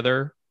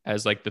together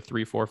as like the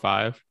 3, 4,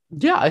 5?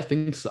 Yeah, I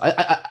think so.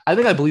 I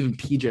think I believe in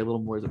PJ a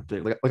little more as a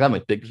big like I'm a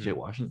big PJ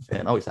Washington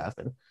fan, always have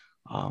been.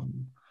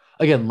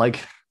 Again,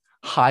 like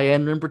high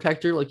end rim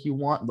protector, like you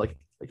want like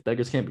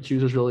beggars can't be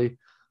choosers really.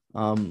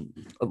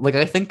 Like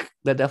I think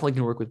that definitely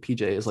can work with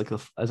PJ as like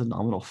as a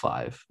nominal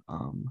 5.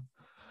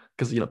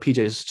 Because PJ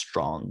is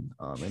strong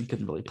and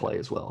can really play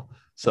as well.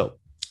 So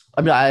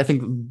I mean, I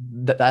think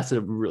that's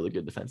a really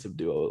good defensive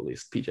duo, at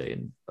least PJ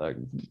and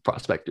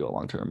prospect duo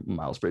long term.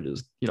 Miles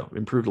Bridges,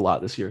 improved a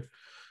lot this year.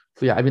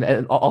 So yeah, I mean,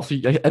 and also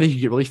I think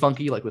you get really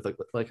funky like with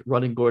like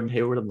running Gordon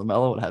Hayward and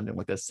LaMelo and having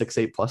like a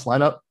 6'8" plus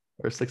lineup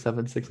or 6'7",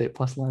 6'8"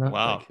 plus lineup.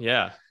 Wow, like,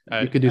 yeah,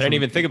 I didn't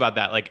even think about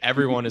that. Like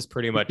everyone is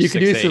pretty much you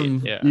could do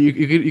some yeah.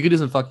 you could do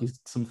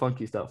some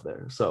funky stuff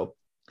there. So,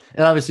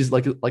 and obviously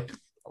like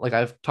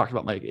I've talked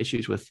about my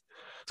issues with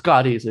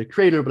Scotty as a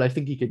creator, but I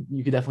think you could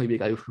definitely be a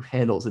guy who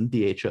handles and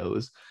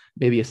DHOs,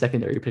 maybe a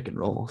secondary pick and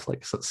roll,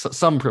 like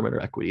some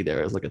perimeter equity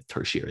there as like a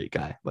tertiary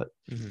guy. But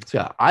so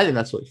yeah, I think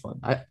that's really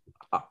fun.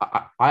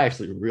 I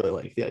actually really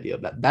like the idea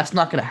of that. That's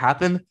not going to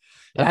happen.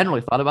 And I hadn't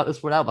really thought about this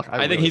for now. But I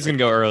think really he's gonna like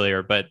go that.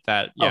 earlier, but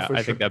Oh, I for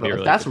think sure. that'd be But a like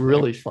really that's good pick.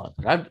 really fun.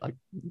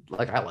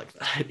 I like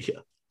that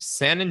idea.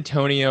 San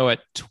Antonio at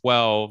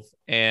 12,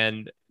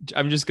 and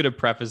I'm just gonna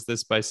preface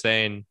this by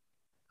saying,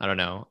 I don't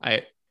know,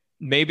 I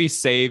maybe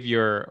save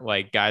your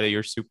like guy that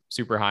you're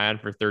super high on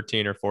for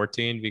 13 or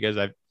 14 because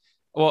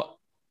well,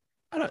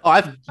 I don't, Oh,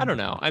 I've I don't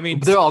know. I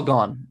mean, they're all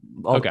gone.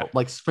 okay,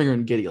 Like Springer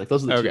and Giddy. Like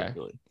those are the two okay.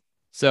 really.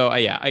 So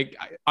yeah,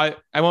 I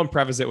won't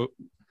preface it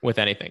with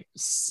anything.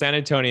 San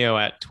Antonio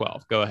at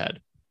 12. Go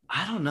ahead.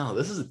 I don't know.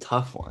 This is a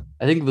tough one.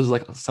 I think there's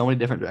like so many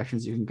different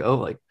directions you can go.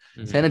 Like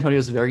Mhm. San Antonio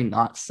is very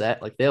not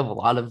set. Like they have a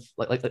lot of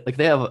like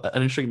they have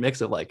an interesting mix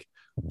of like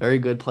very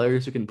good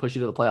players who can push you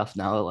to the playoffs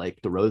now,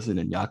 like DeRozan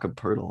and Jakob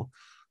Pertl.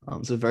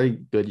 So very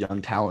good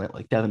young talent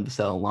like Devin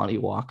Vassell, Lonnie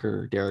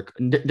Walker, Derek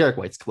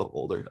White's a little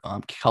older.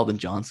 Keldon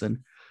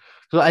Johnson.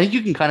 So I think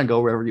you can kind of go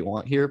wherever you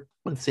want here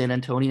with San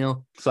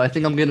Antonio. So I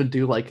think I'm gonna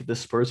do like the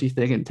Spursy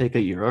thing and take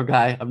a Euro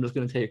guy. I'm just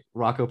gonna take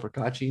Rocco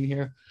Percacci in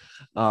here.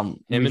 Him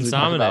and We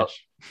talked Samanic.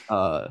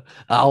 about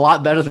a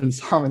lot better than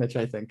Samanic,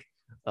 I think.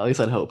 At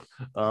least I'd hope.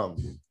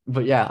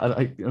 But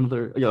yeah,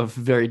 another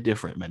very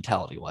different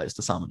mentality wise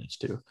to Samanic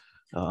too.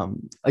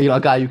 A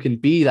guy you can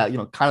be that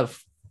kind of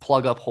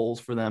plug up holes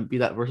for them, be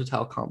that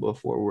versatile combo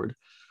forward.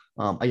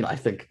 I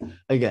think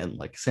again,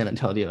 like San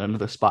Antonio,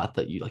 another spot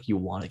that you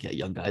want to get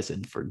young guys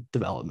in for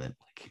development,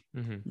 like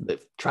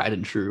they've tried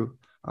and true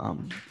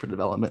for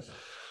development.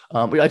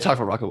 I talked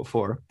about Rocco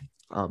before.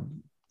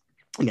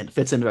 Again,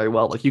 fits in very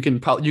well. Like you can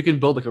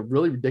build like a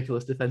really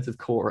ridiculous defensive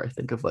core. I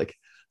think of like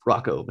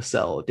Rocco,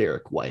 Vassell,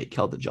 Derek White,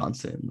 Keldon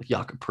Johnson, like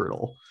Jakob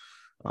Pertl.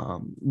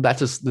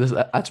 That's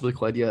a really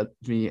cool idea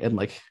to me, and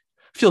like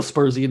feels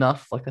Spursy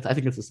enough. Like I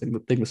think it's the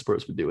thing the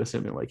Spurs would do,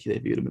 assuming like they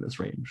viewed him in this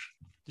range.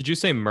 Did you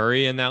say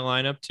Murray in that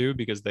lineup too?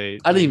 Because I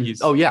didn't even.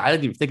 he's Oh yeah, I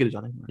didn't even think of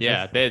Johnny Murray.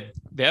 yeah, they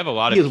have a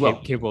lot He of as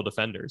well. capable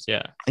defenders.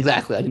 Yeah,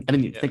 Exactly. I didn't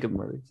even yeah, think of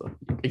Murray. So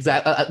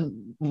exactly,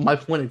 my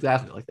point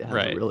exactly. Like they have a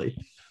right. really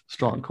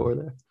strong core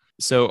there.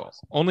 So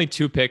only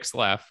two picks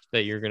left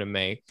that you're gonna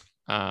make.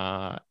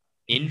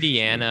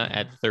 Indiana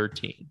at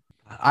 13.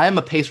 I am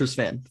a Pacers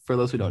fan. For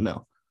those who don't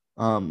know,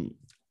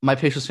 my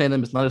Pacers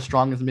fandom is not as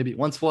strong as maybe it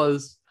once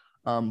was.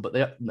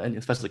 But and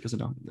especially because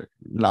they're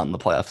not in the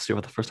playoffs here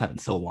for the first time in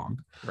so long.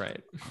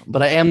 Right.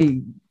 But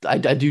I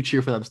do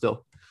cheer for them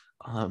still.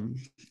 I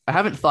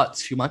haven't thought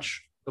too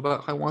much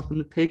about how I want them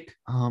to pick.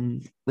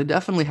 They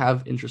definitely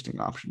have interesting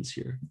options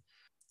here.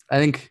 I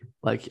think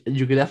like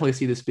you could definitely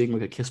see this being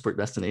like a Kispert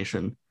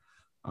destination.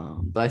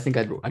 But I think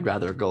I'd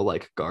rather go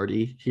like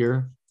Guardy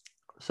here.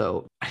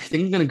 So I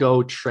think I'm gonna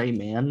go Trey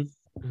Mann,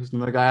 who's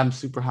another guy I'm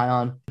super high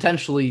on.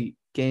 Potentially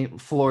game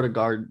Florida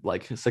guard,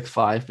 like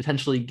 6'5",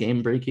 potentially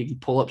game breaking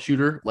pull up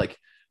shooter, like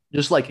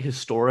just like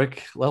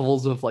historic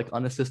levels of like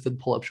unassisted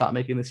pull up shot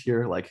making this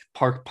year, like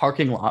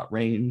parking lot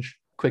range,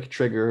 quick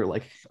trigger,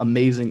 like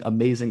amazing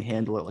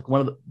handler, like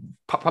one of the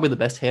probably the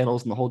best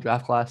handles in the whole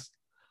draft class.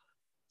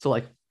 So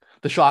like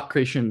the shot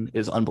creation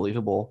is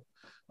unbelievable.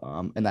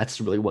 And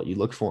that's really what you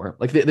look for.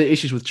 Like the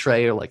issues with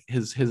Trey are like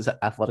his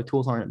athletic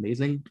tools aren't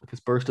amazing. Like his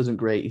burst isn't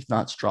great. He's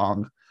not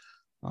strong.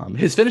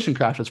 His finishing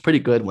craft is pretty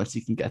good once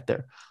he can get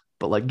there,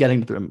 but like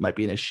getting through him might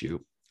be an issue.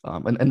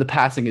 And the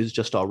passing is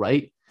just all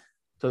right.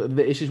 So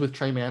the issues with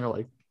Trey Mann are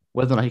like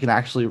whether or not he can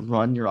actually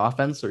run your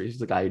offense or he's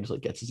the guy who just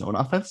like gets his own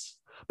offense.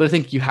 But I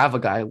think you have a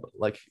guy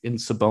like in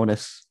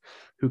Sabonis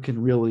who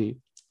can really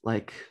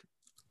like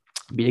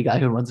be a guy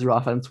who runs your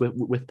offense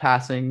with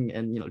passing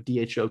and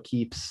DHO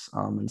keeps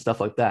and stuff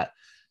like that.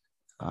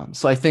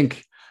 So I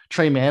think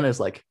Trey Mann is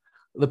like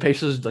the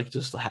Pacers like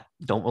just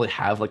don't really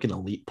have like an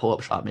elite pull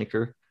up shot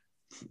maker.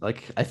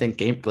 Like I think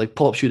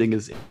pull up shooting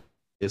is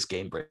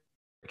game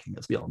breaking,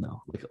 as we all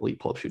know. Like elite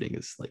pull up shooting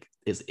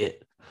is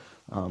it.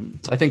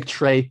 So I think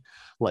Trey,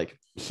 like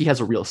he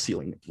has a real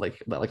ceiling,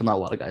 like not a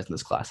lot of guys in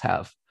this class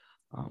have.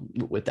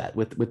 With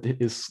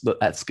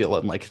that skill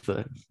and like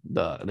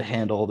the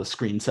handle, the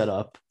screen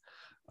setup.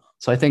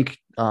 So I think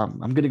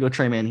I'm gonna go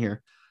Trey Mann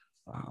here.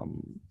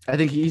 I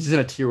think he's in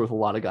a tier with a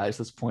lot of guys at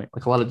this point,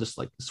 like a lot of just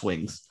like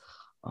swings.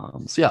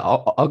 So yeah,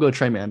 I'll go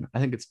Trey Mann. I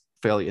think it's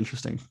fairly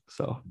interesting.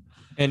 So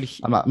And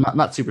I'm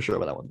not super sure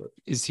about that one, but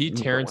is he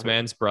Terrence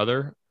Mann's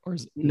brother or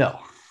no?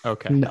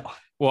 Okay. No.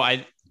 Well,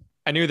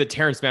 I knew that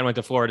Terrence Mann went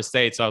to Florida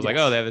State, so I was like,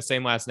 Yes. oh, they have the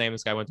same last name.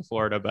 This guy went to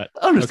Florida, but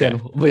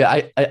Understandable. okay. But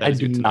yeah, I Is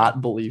do good to not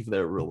know. believe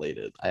they're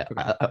related.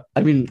 Okay.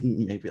 I mean,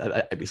 maybe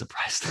I'd be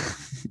surprised.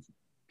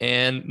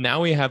 And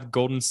now we have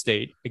Golden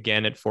State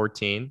again at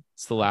 14.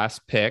 It's the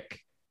last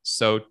pick.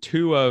 So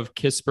two of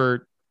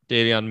Kispert,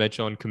 Davion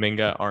Mitchell, and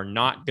Kuminga are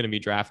not going to be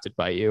drafted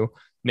by you.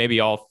 Maybe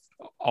all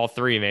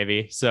three,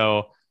 maybe.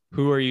 So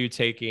who are you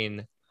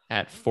taking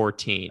at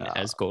 14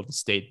 as Golden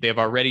State? They have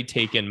already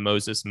taken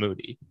Moses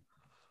Moody.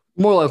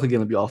 More likely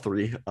going to be all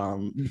three.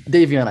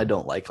 Davion, I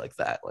don't like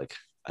that. Like,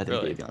 I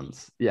think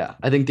Really?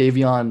 I think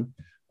Davion,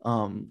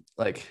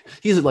 like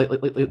he's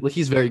like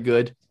he's very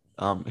good.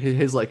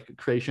 His like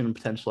creation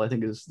potential, I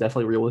think, is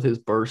definitely real with his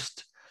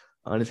burst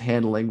and his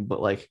handling. But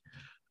like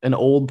an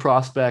old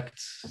prospect,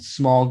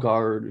 small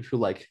guard who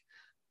like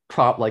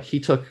prop like he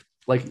took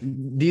like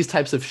these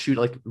types of shoot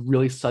like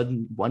really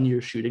sudden 1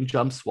 year shooting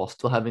jumps while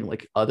still having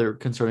like other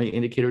concerning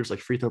indicators like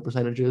free throw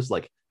percentages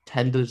like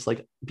tend to just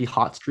like be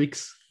hot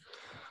streaks.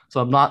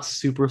 So I'm not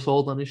super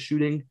sold on his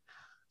shooting.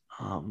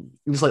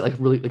 Just like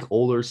really like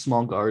older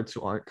small guards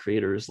who aren't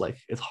creators, like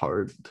it's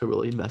hard to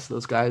really invest in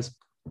those guys.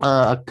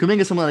 Kuminga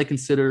is someone I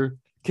consider.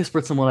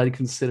 Kispert's someone I'd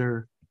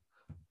consider.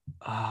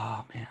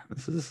 Oh man,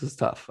 this is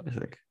tough. I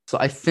think so.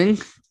 I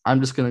think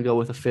I'm just gonna go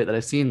with a fit that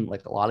I've seen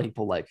like a lot of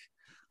people like,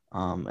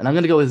 and I'm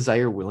gonna go with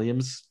Zaire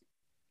Williams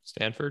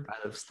Stanford.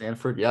 out of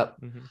Stanford. Yep,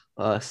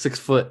 Mm-hmm. 6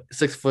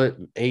 foot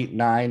 8,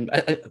 9.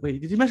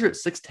 Wait, did you measure at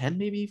 6'10"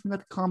 maybe even at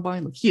the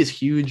combine? Like he is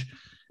huge,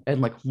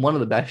 and like one of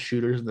the best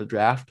shooters in the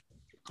draft.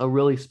 A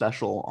really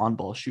special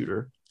on-ball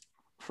shooter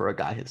for a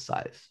guy his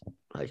size.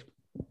 Like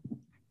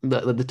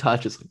the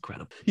touch is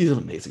incredible. He's an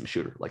amazing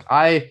shooter. Like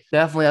I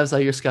definitely have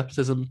Zaire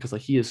skepticism because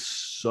like he is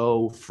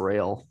so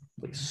frail,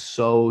 like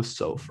so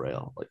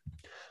frail. Like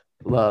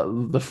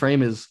the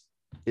frame is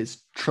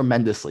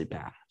tremendously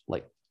bad.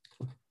 Like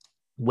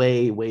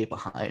way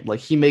behind.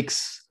 Like he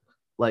makes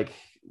like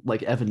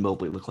Evan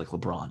Mobley look like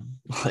LeBron.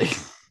 Like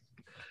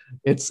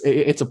it's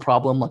a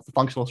problem. Like the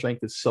functional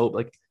strength is so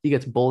like he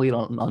gets bullied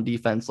on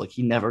defense. Like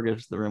he never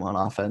gets to the rim on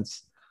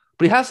offense,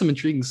 but he has some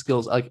intriguing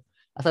skills. Like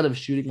outside of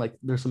shooting, like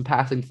there's some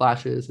passing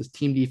flashes, his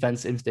team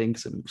defense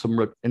instincts, and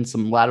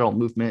some lateral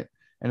movement,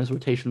 and his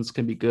rotations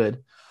can be good.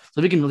 So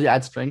if he can really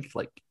add strength,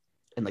 like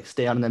and like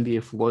stay on an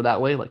NBA floor that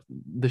way, like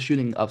the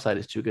shooting upside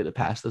is too good to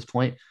pass this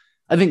point.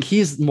 I think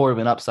he's more of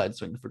an upside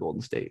swing for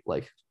Golden State.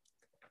 Like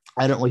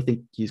I don't really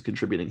think he's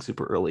contributing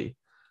super early,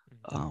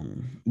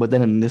 but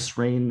then in this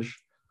range.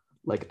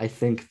 Like I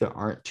think there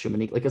aren't too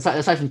many like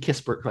aside from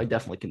Kispert, who I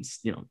definitely can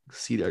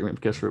see the argument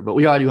for Kispert, but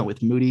we already went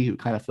with Moody, who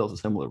kind of fills a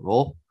similar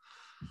role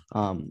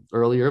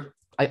earlier.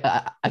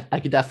 I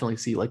could definitely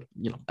see like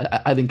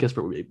I think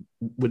Kispert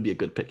would be a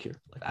good pick here.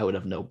 Like I would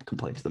have no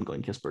complaints to them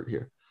going Kispert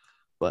here,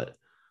 but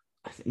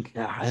I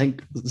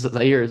think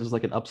Zaire is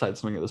like an upside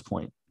swing at this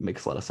point. It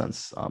makes a lot of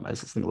sense as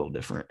something a little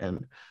different,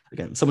 and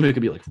again someone who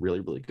could be like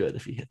really good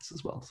if he hits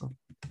as well. So,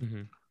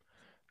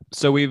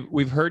 So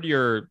we've heard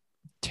your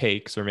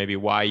takes or maybe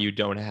why you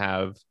don't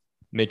have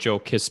Mitchell,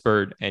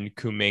 Kispert, and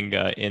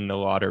Kuminga in the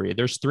lottery.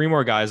 There's three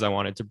more guys I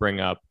wanted to bring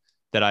up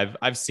that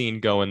I've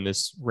seen go in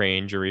this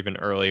range or even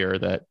earlier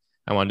that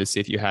I wanted to see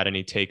if you had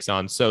any takes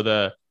on. So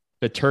the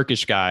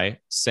Turkish guy,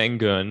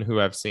 Sengun, who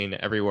I've seen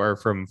everywhere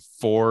from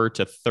 4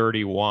 to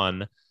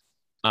 31.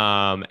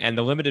 And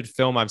the limited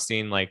film I've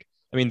seen, like,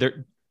 I mean,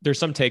 there's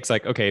some takes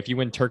like, okay, if you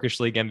win Turkish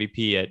League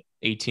MVP at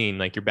 18,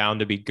 like you're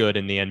bound to be good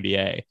in the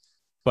NBA.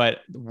 But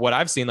what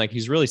I've seen, like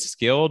he's really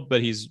skilled,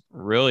 but he's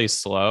really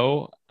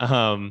slow.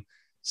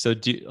 So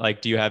do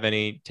you have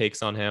any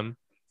takes on him?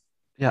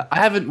 Yeah, I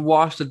haven't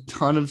watched a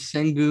ton of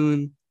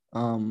Sengun,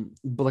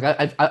 but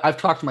like I've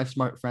talked to my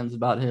smart friends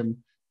about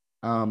him,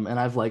 and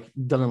I've like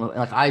done him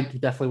like I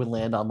definitely would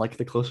land on like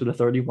the closer to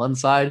 31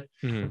 side.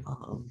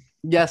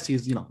 Yes,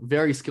 he's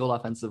very skilled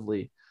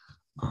offensively,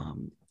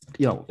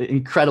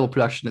 incredible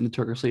production in the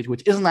Turkish league,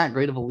 which isn't that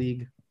great of a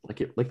league.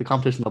 Like the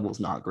competition level is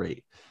not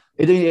great.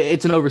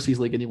 It's an overseas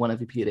league, and he won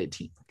MVP at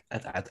 18.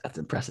 That's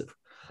impressive,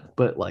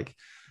 but like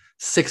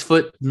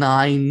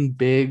 6'9"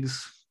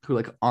 bigs who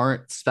like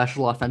aren't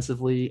special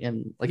offensively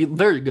and like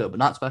very good, but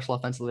not special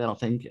offensively, I don't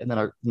think, and then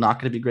are not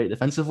going to be great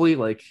defensively.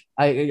 Like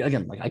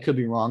I could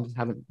be wrong,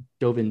 haven't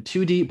dove in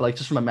too deep, but like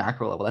just from a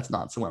macro level, that's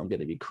not somewhere I'm going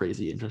to be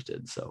crazy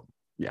interested. So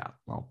yeah,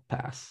 I'll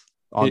pass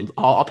on.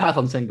 I'll pass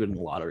on saying good in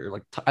the lottery.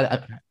 Like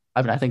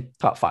I think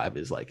top 5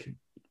 is like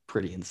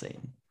pretty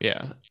insane.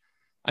 Yeah.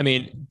 I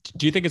mean,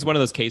 do you think it's one of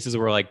those cases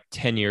where like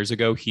 10 years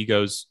ago he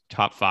goes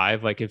top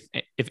 5? Like if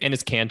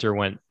Enes Kanter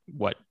went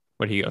what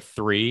he go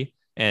 3?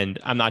 And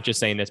I'm not just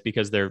saying this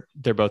because they're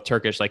both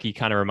Turkish. Like he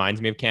kind of reminds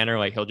me of Kanter.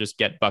 Like he'll just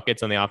get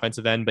buckets on the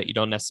offensive end, but you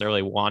don't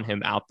necessarily want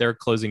him out there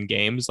closing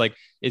games. Like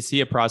is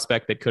he a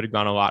prospect that could have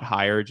gone a lot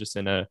higher just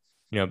in a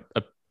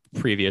a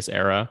previous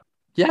era?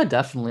 Yeah,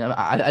 definitely.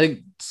 I think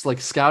like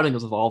scouting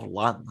has evolved a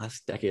lot in the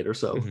last decade or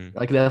so.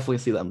 I can definitely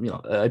see them,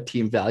 a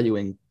team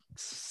valuing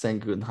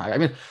Sengun higher. I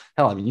mean,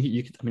 hell, I mean,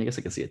 I guess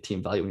I can see a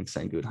team valuing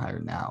Sengun higher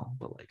now,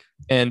 but like.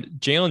 And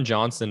Jalen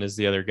Johnson is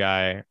the other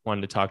guy I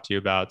wanted to talk to you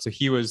about. So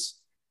he was,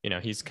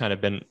 he's kind of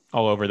been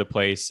all over the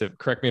place. So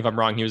correct me if I'm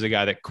wrong. He was a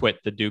guy that quit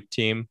the Duke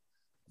team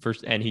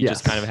first, and he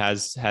just kind of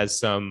has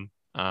some.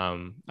 I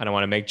don't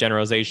want to make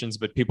generalizations,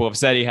 but people have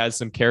said he has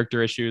some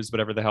character issues,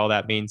 whatever the hell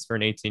that means for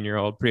an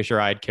 18-year-old. Pretty sure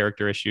I had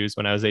character issues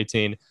when I was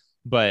 18.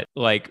 But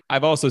like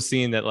I've also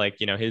seen that like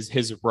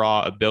his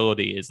raw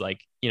ability is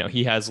like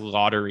he has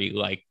lottery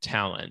like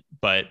talent,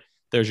 but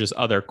there's just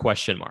other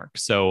question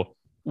marks. So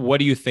what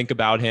do you think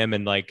about him,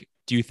 and like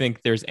do you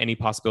think there's any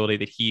possibility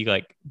that he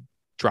like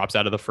drops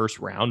out of the first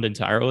round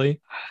entirely?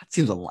 It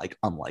seems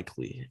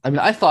unlikely. I mean,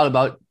 I thought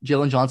about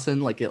Jalen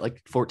Johnson like at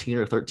like 14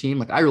 or 13.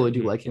 Like I really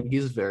do like him.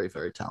 He's very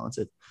very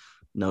talented,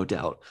 no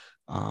doubt.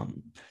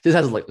 This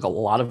has like a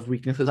lot of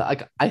weaknesses.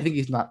 I think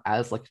he's not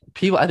as like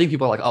people. I think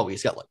people are like, oh,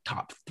 he's got like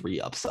top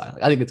 3 upside.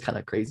 Like, I think it's kind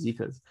of crazy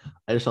because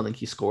I just don't think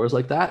he scores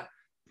like that.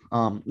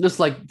 Just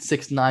like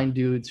 6'9"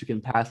 dudes who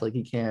can pass like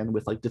he can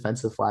with like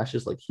defensive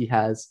flashes. Like he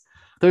has,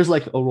 there's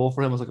like a role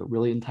for him as like a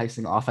really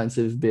enticing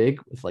offensive big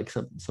with like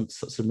some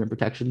rim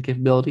protection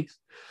capabilities.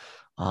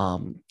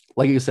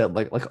 Like you said,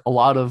 like a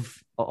lot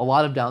of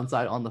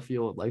downside on the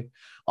field, like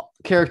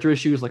character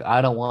issues. Like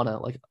I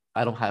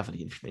don't have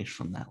any information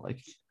from that.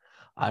 Like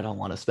I don't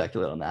want to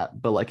speculate on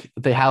that, but like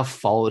they have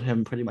followed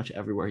him pretty much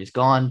everywhere he's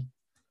gone.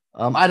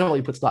 I don't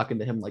really put stock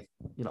into him, like,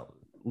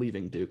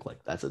 leaving Duke.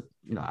 Like that's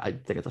I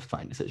think it's a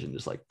fine decision.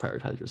 Just like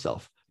prioritize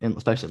yourself, and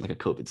especially in like a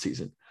COVID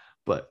season.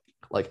 But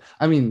like,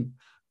 I mean,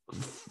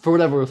 for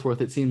whatever it's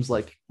worth, it seems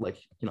like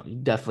you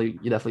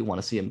definitely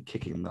want to see him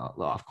kicking the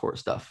off court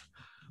stuff.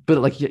 But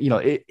like,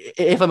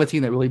 if I'm a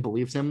team that really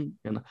believes him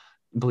and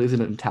believes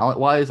in him talent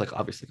wise, like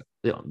obviously,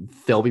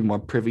 they'll be more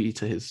privy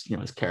to his,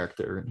 his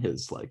character and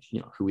his like,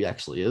 who he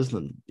actually is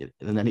than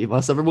any of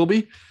us ever will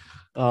be.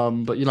 But I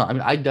mean,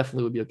 I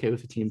definitely would be okay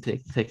with the team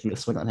taking a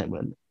swing on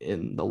him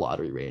in the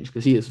lottery range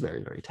because he is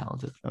very, very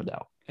talented, no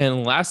doubt.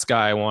 And last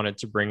guy I wanted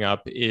to bring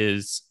up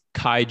is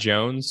Kai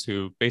Jones,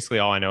 who basically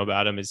all I know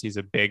about him is he's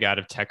a big out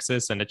of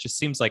Texas. And it just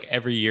seems like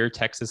every year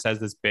Texas has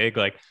this big,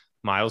 like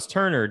Miles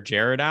Turner,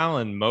 Jared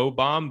Allen, Mo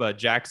Bamba,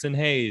 Jackson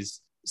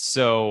Hayes.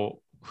 So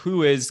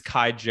who is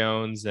Kai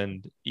Jones?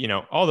 And,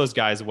 all those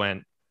guys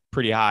went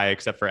pretty high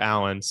except for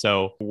Allen.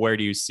 So where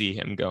do you see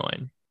him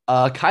going?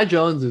 Kai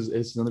Jones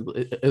is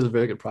a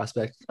very good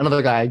prospect.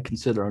 Another guy I'd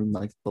consider on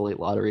like the late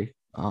lottery.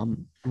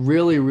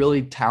 Really,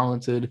 really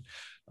talented.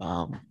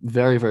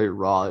 Very, very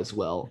raw as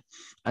well.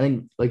 I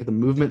think like the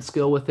movement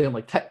skill with him,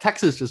 like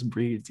Texas just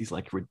breeds these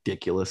like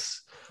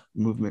ridiculous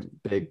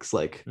movement bigs,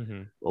 like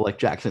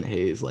Jackson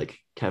Hayes, like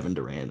Kevin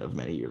Durant of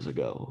many years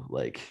ago.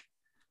 Like,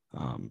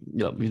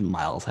 even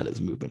Miles had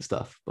his movement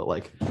stuff, but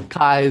like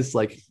Kai's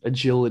like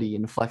agility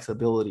and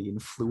flexibility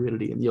and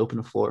fluidity in the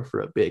open floor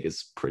for a big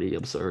is pretty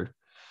absurd.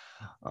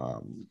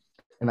 And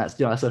that's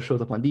that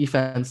shows up on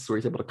defense where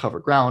he's able to cover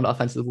ground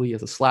offensively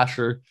as a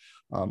slasher,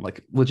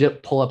 like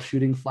legit pull up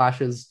shooting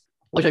flashes.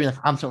 Which I mean,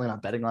 I'm certainly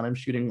not betting on him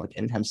shooting like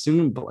anytime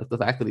soon, but like the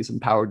fact that he's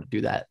empowered to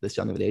do that this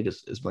young of an age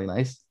is really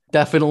nice.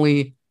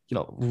 Definitely,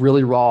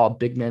 really raw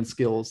big man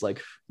skills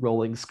like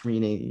rolling,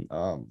 screening,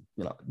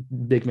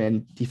 big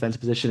man defense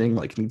positioning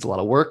like needs a lot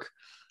of work.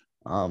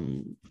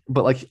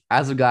 But like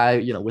as a guy,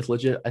 with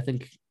legit, I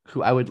think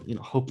who I would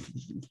hope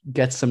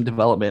gets some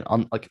development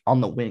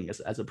on the wing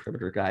as a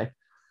perimeter guy,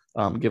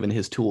 given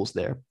his tools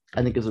there.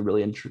 I think is a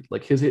really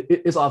like his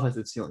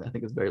offensive ceiling. I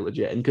think is very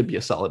legit and could be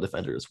a solid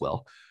defender as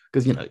well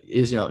because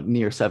is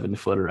near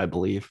 7-footer I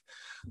believe,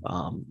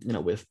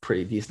 with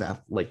pretty decent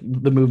like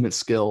the movement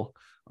skill,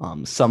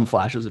 some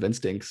flashes of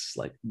instincts.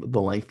 Like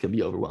the length can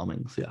be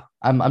overwhelming. So yeah,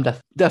 I'm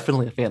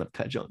definitely a fan of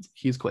Kai Jones.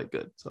 He's quite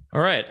good. So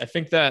all right, I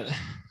think that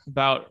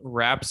about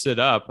wraps it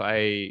up.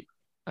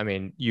 I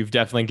mean, you've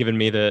definitely given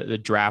me the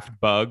draft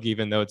bug,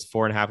 even though it's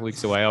 4.5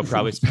 weeks away. I'll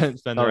probably spend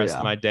the rest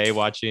of my day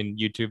watching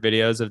YouTube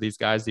videos of these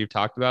guys that you've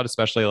talked about,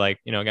 especially like,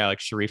 a guy like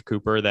Sharif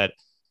Cooper that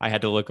I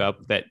had to look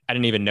up that I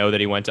didn't even know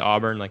that he went to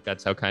Auburn. Like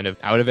that's how kind of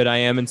out of it I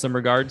am in some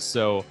regards.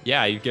 So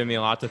yeah, you've given me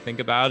a lot to think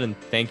about and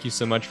thank you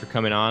so much for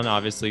coming on.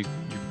 Obviously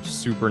you're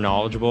super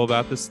knowledgeable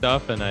about this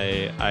stuff and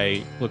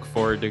I look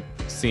forward to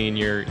seeing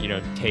your,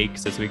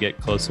 takes as we get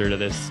closer to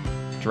this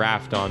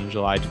draft on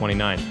July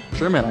 29th.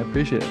 Sure, man. I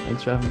appreciate it.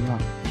 Thanks for having me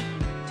on.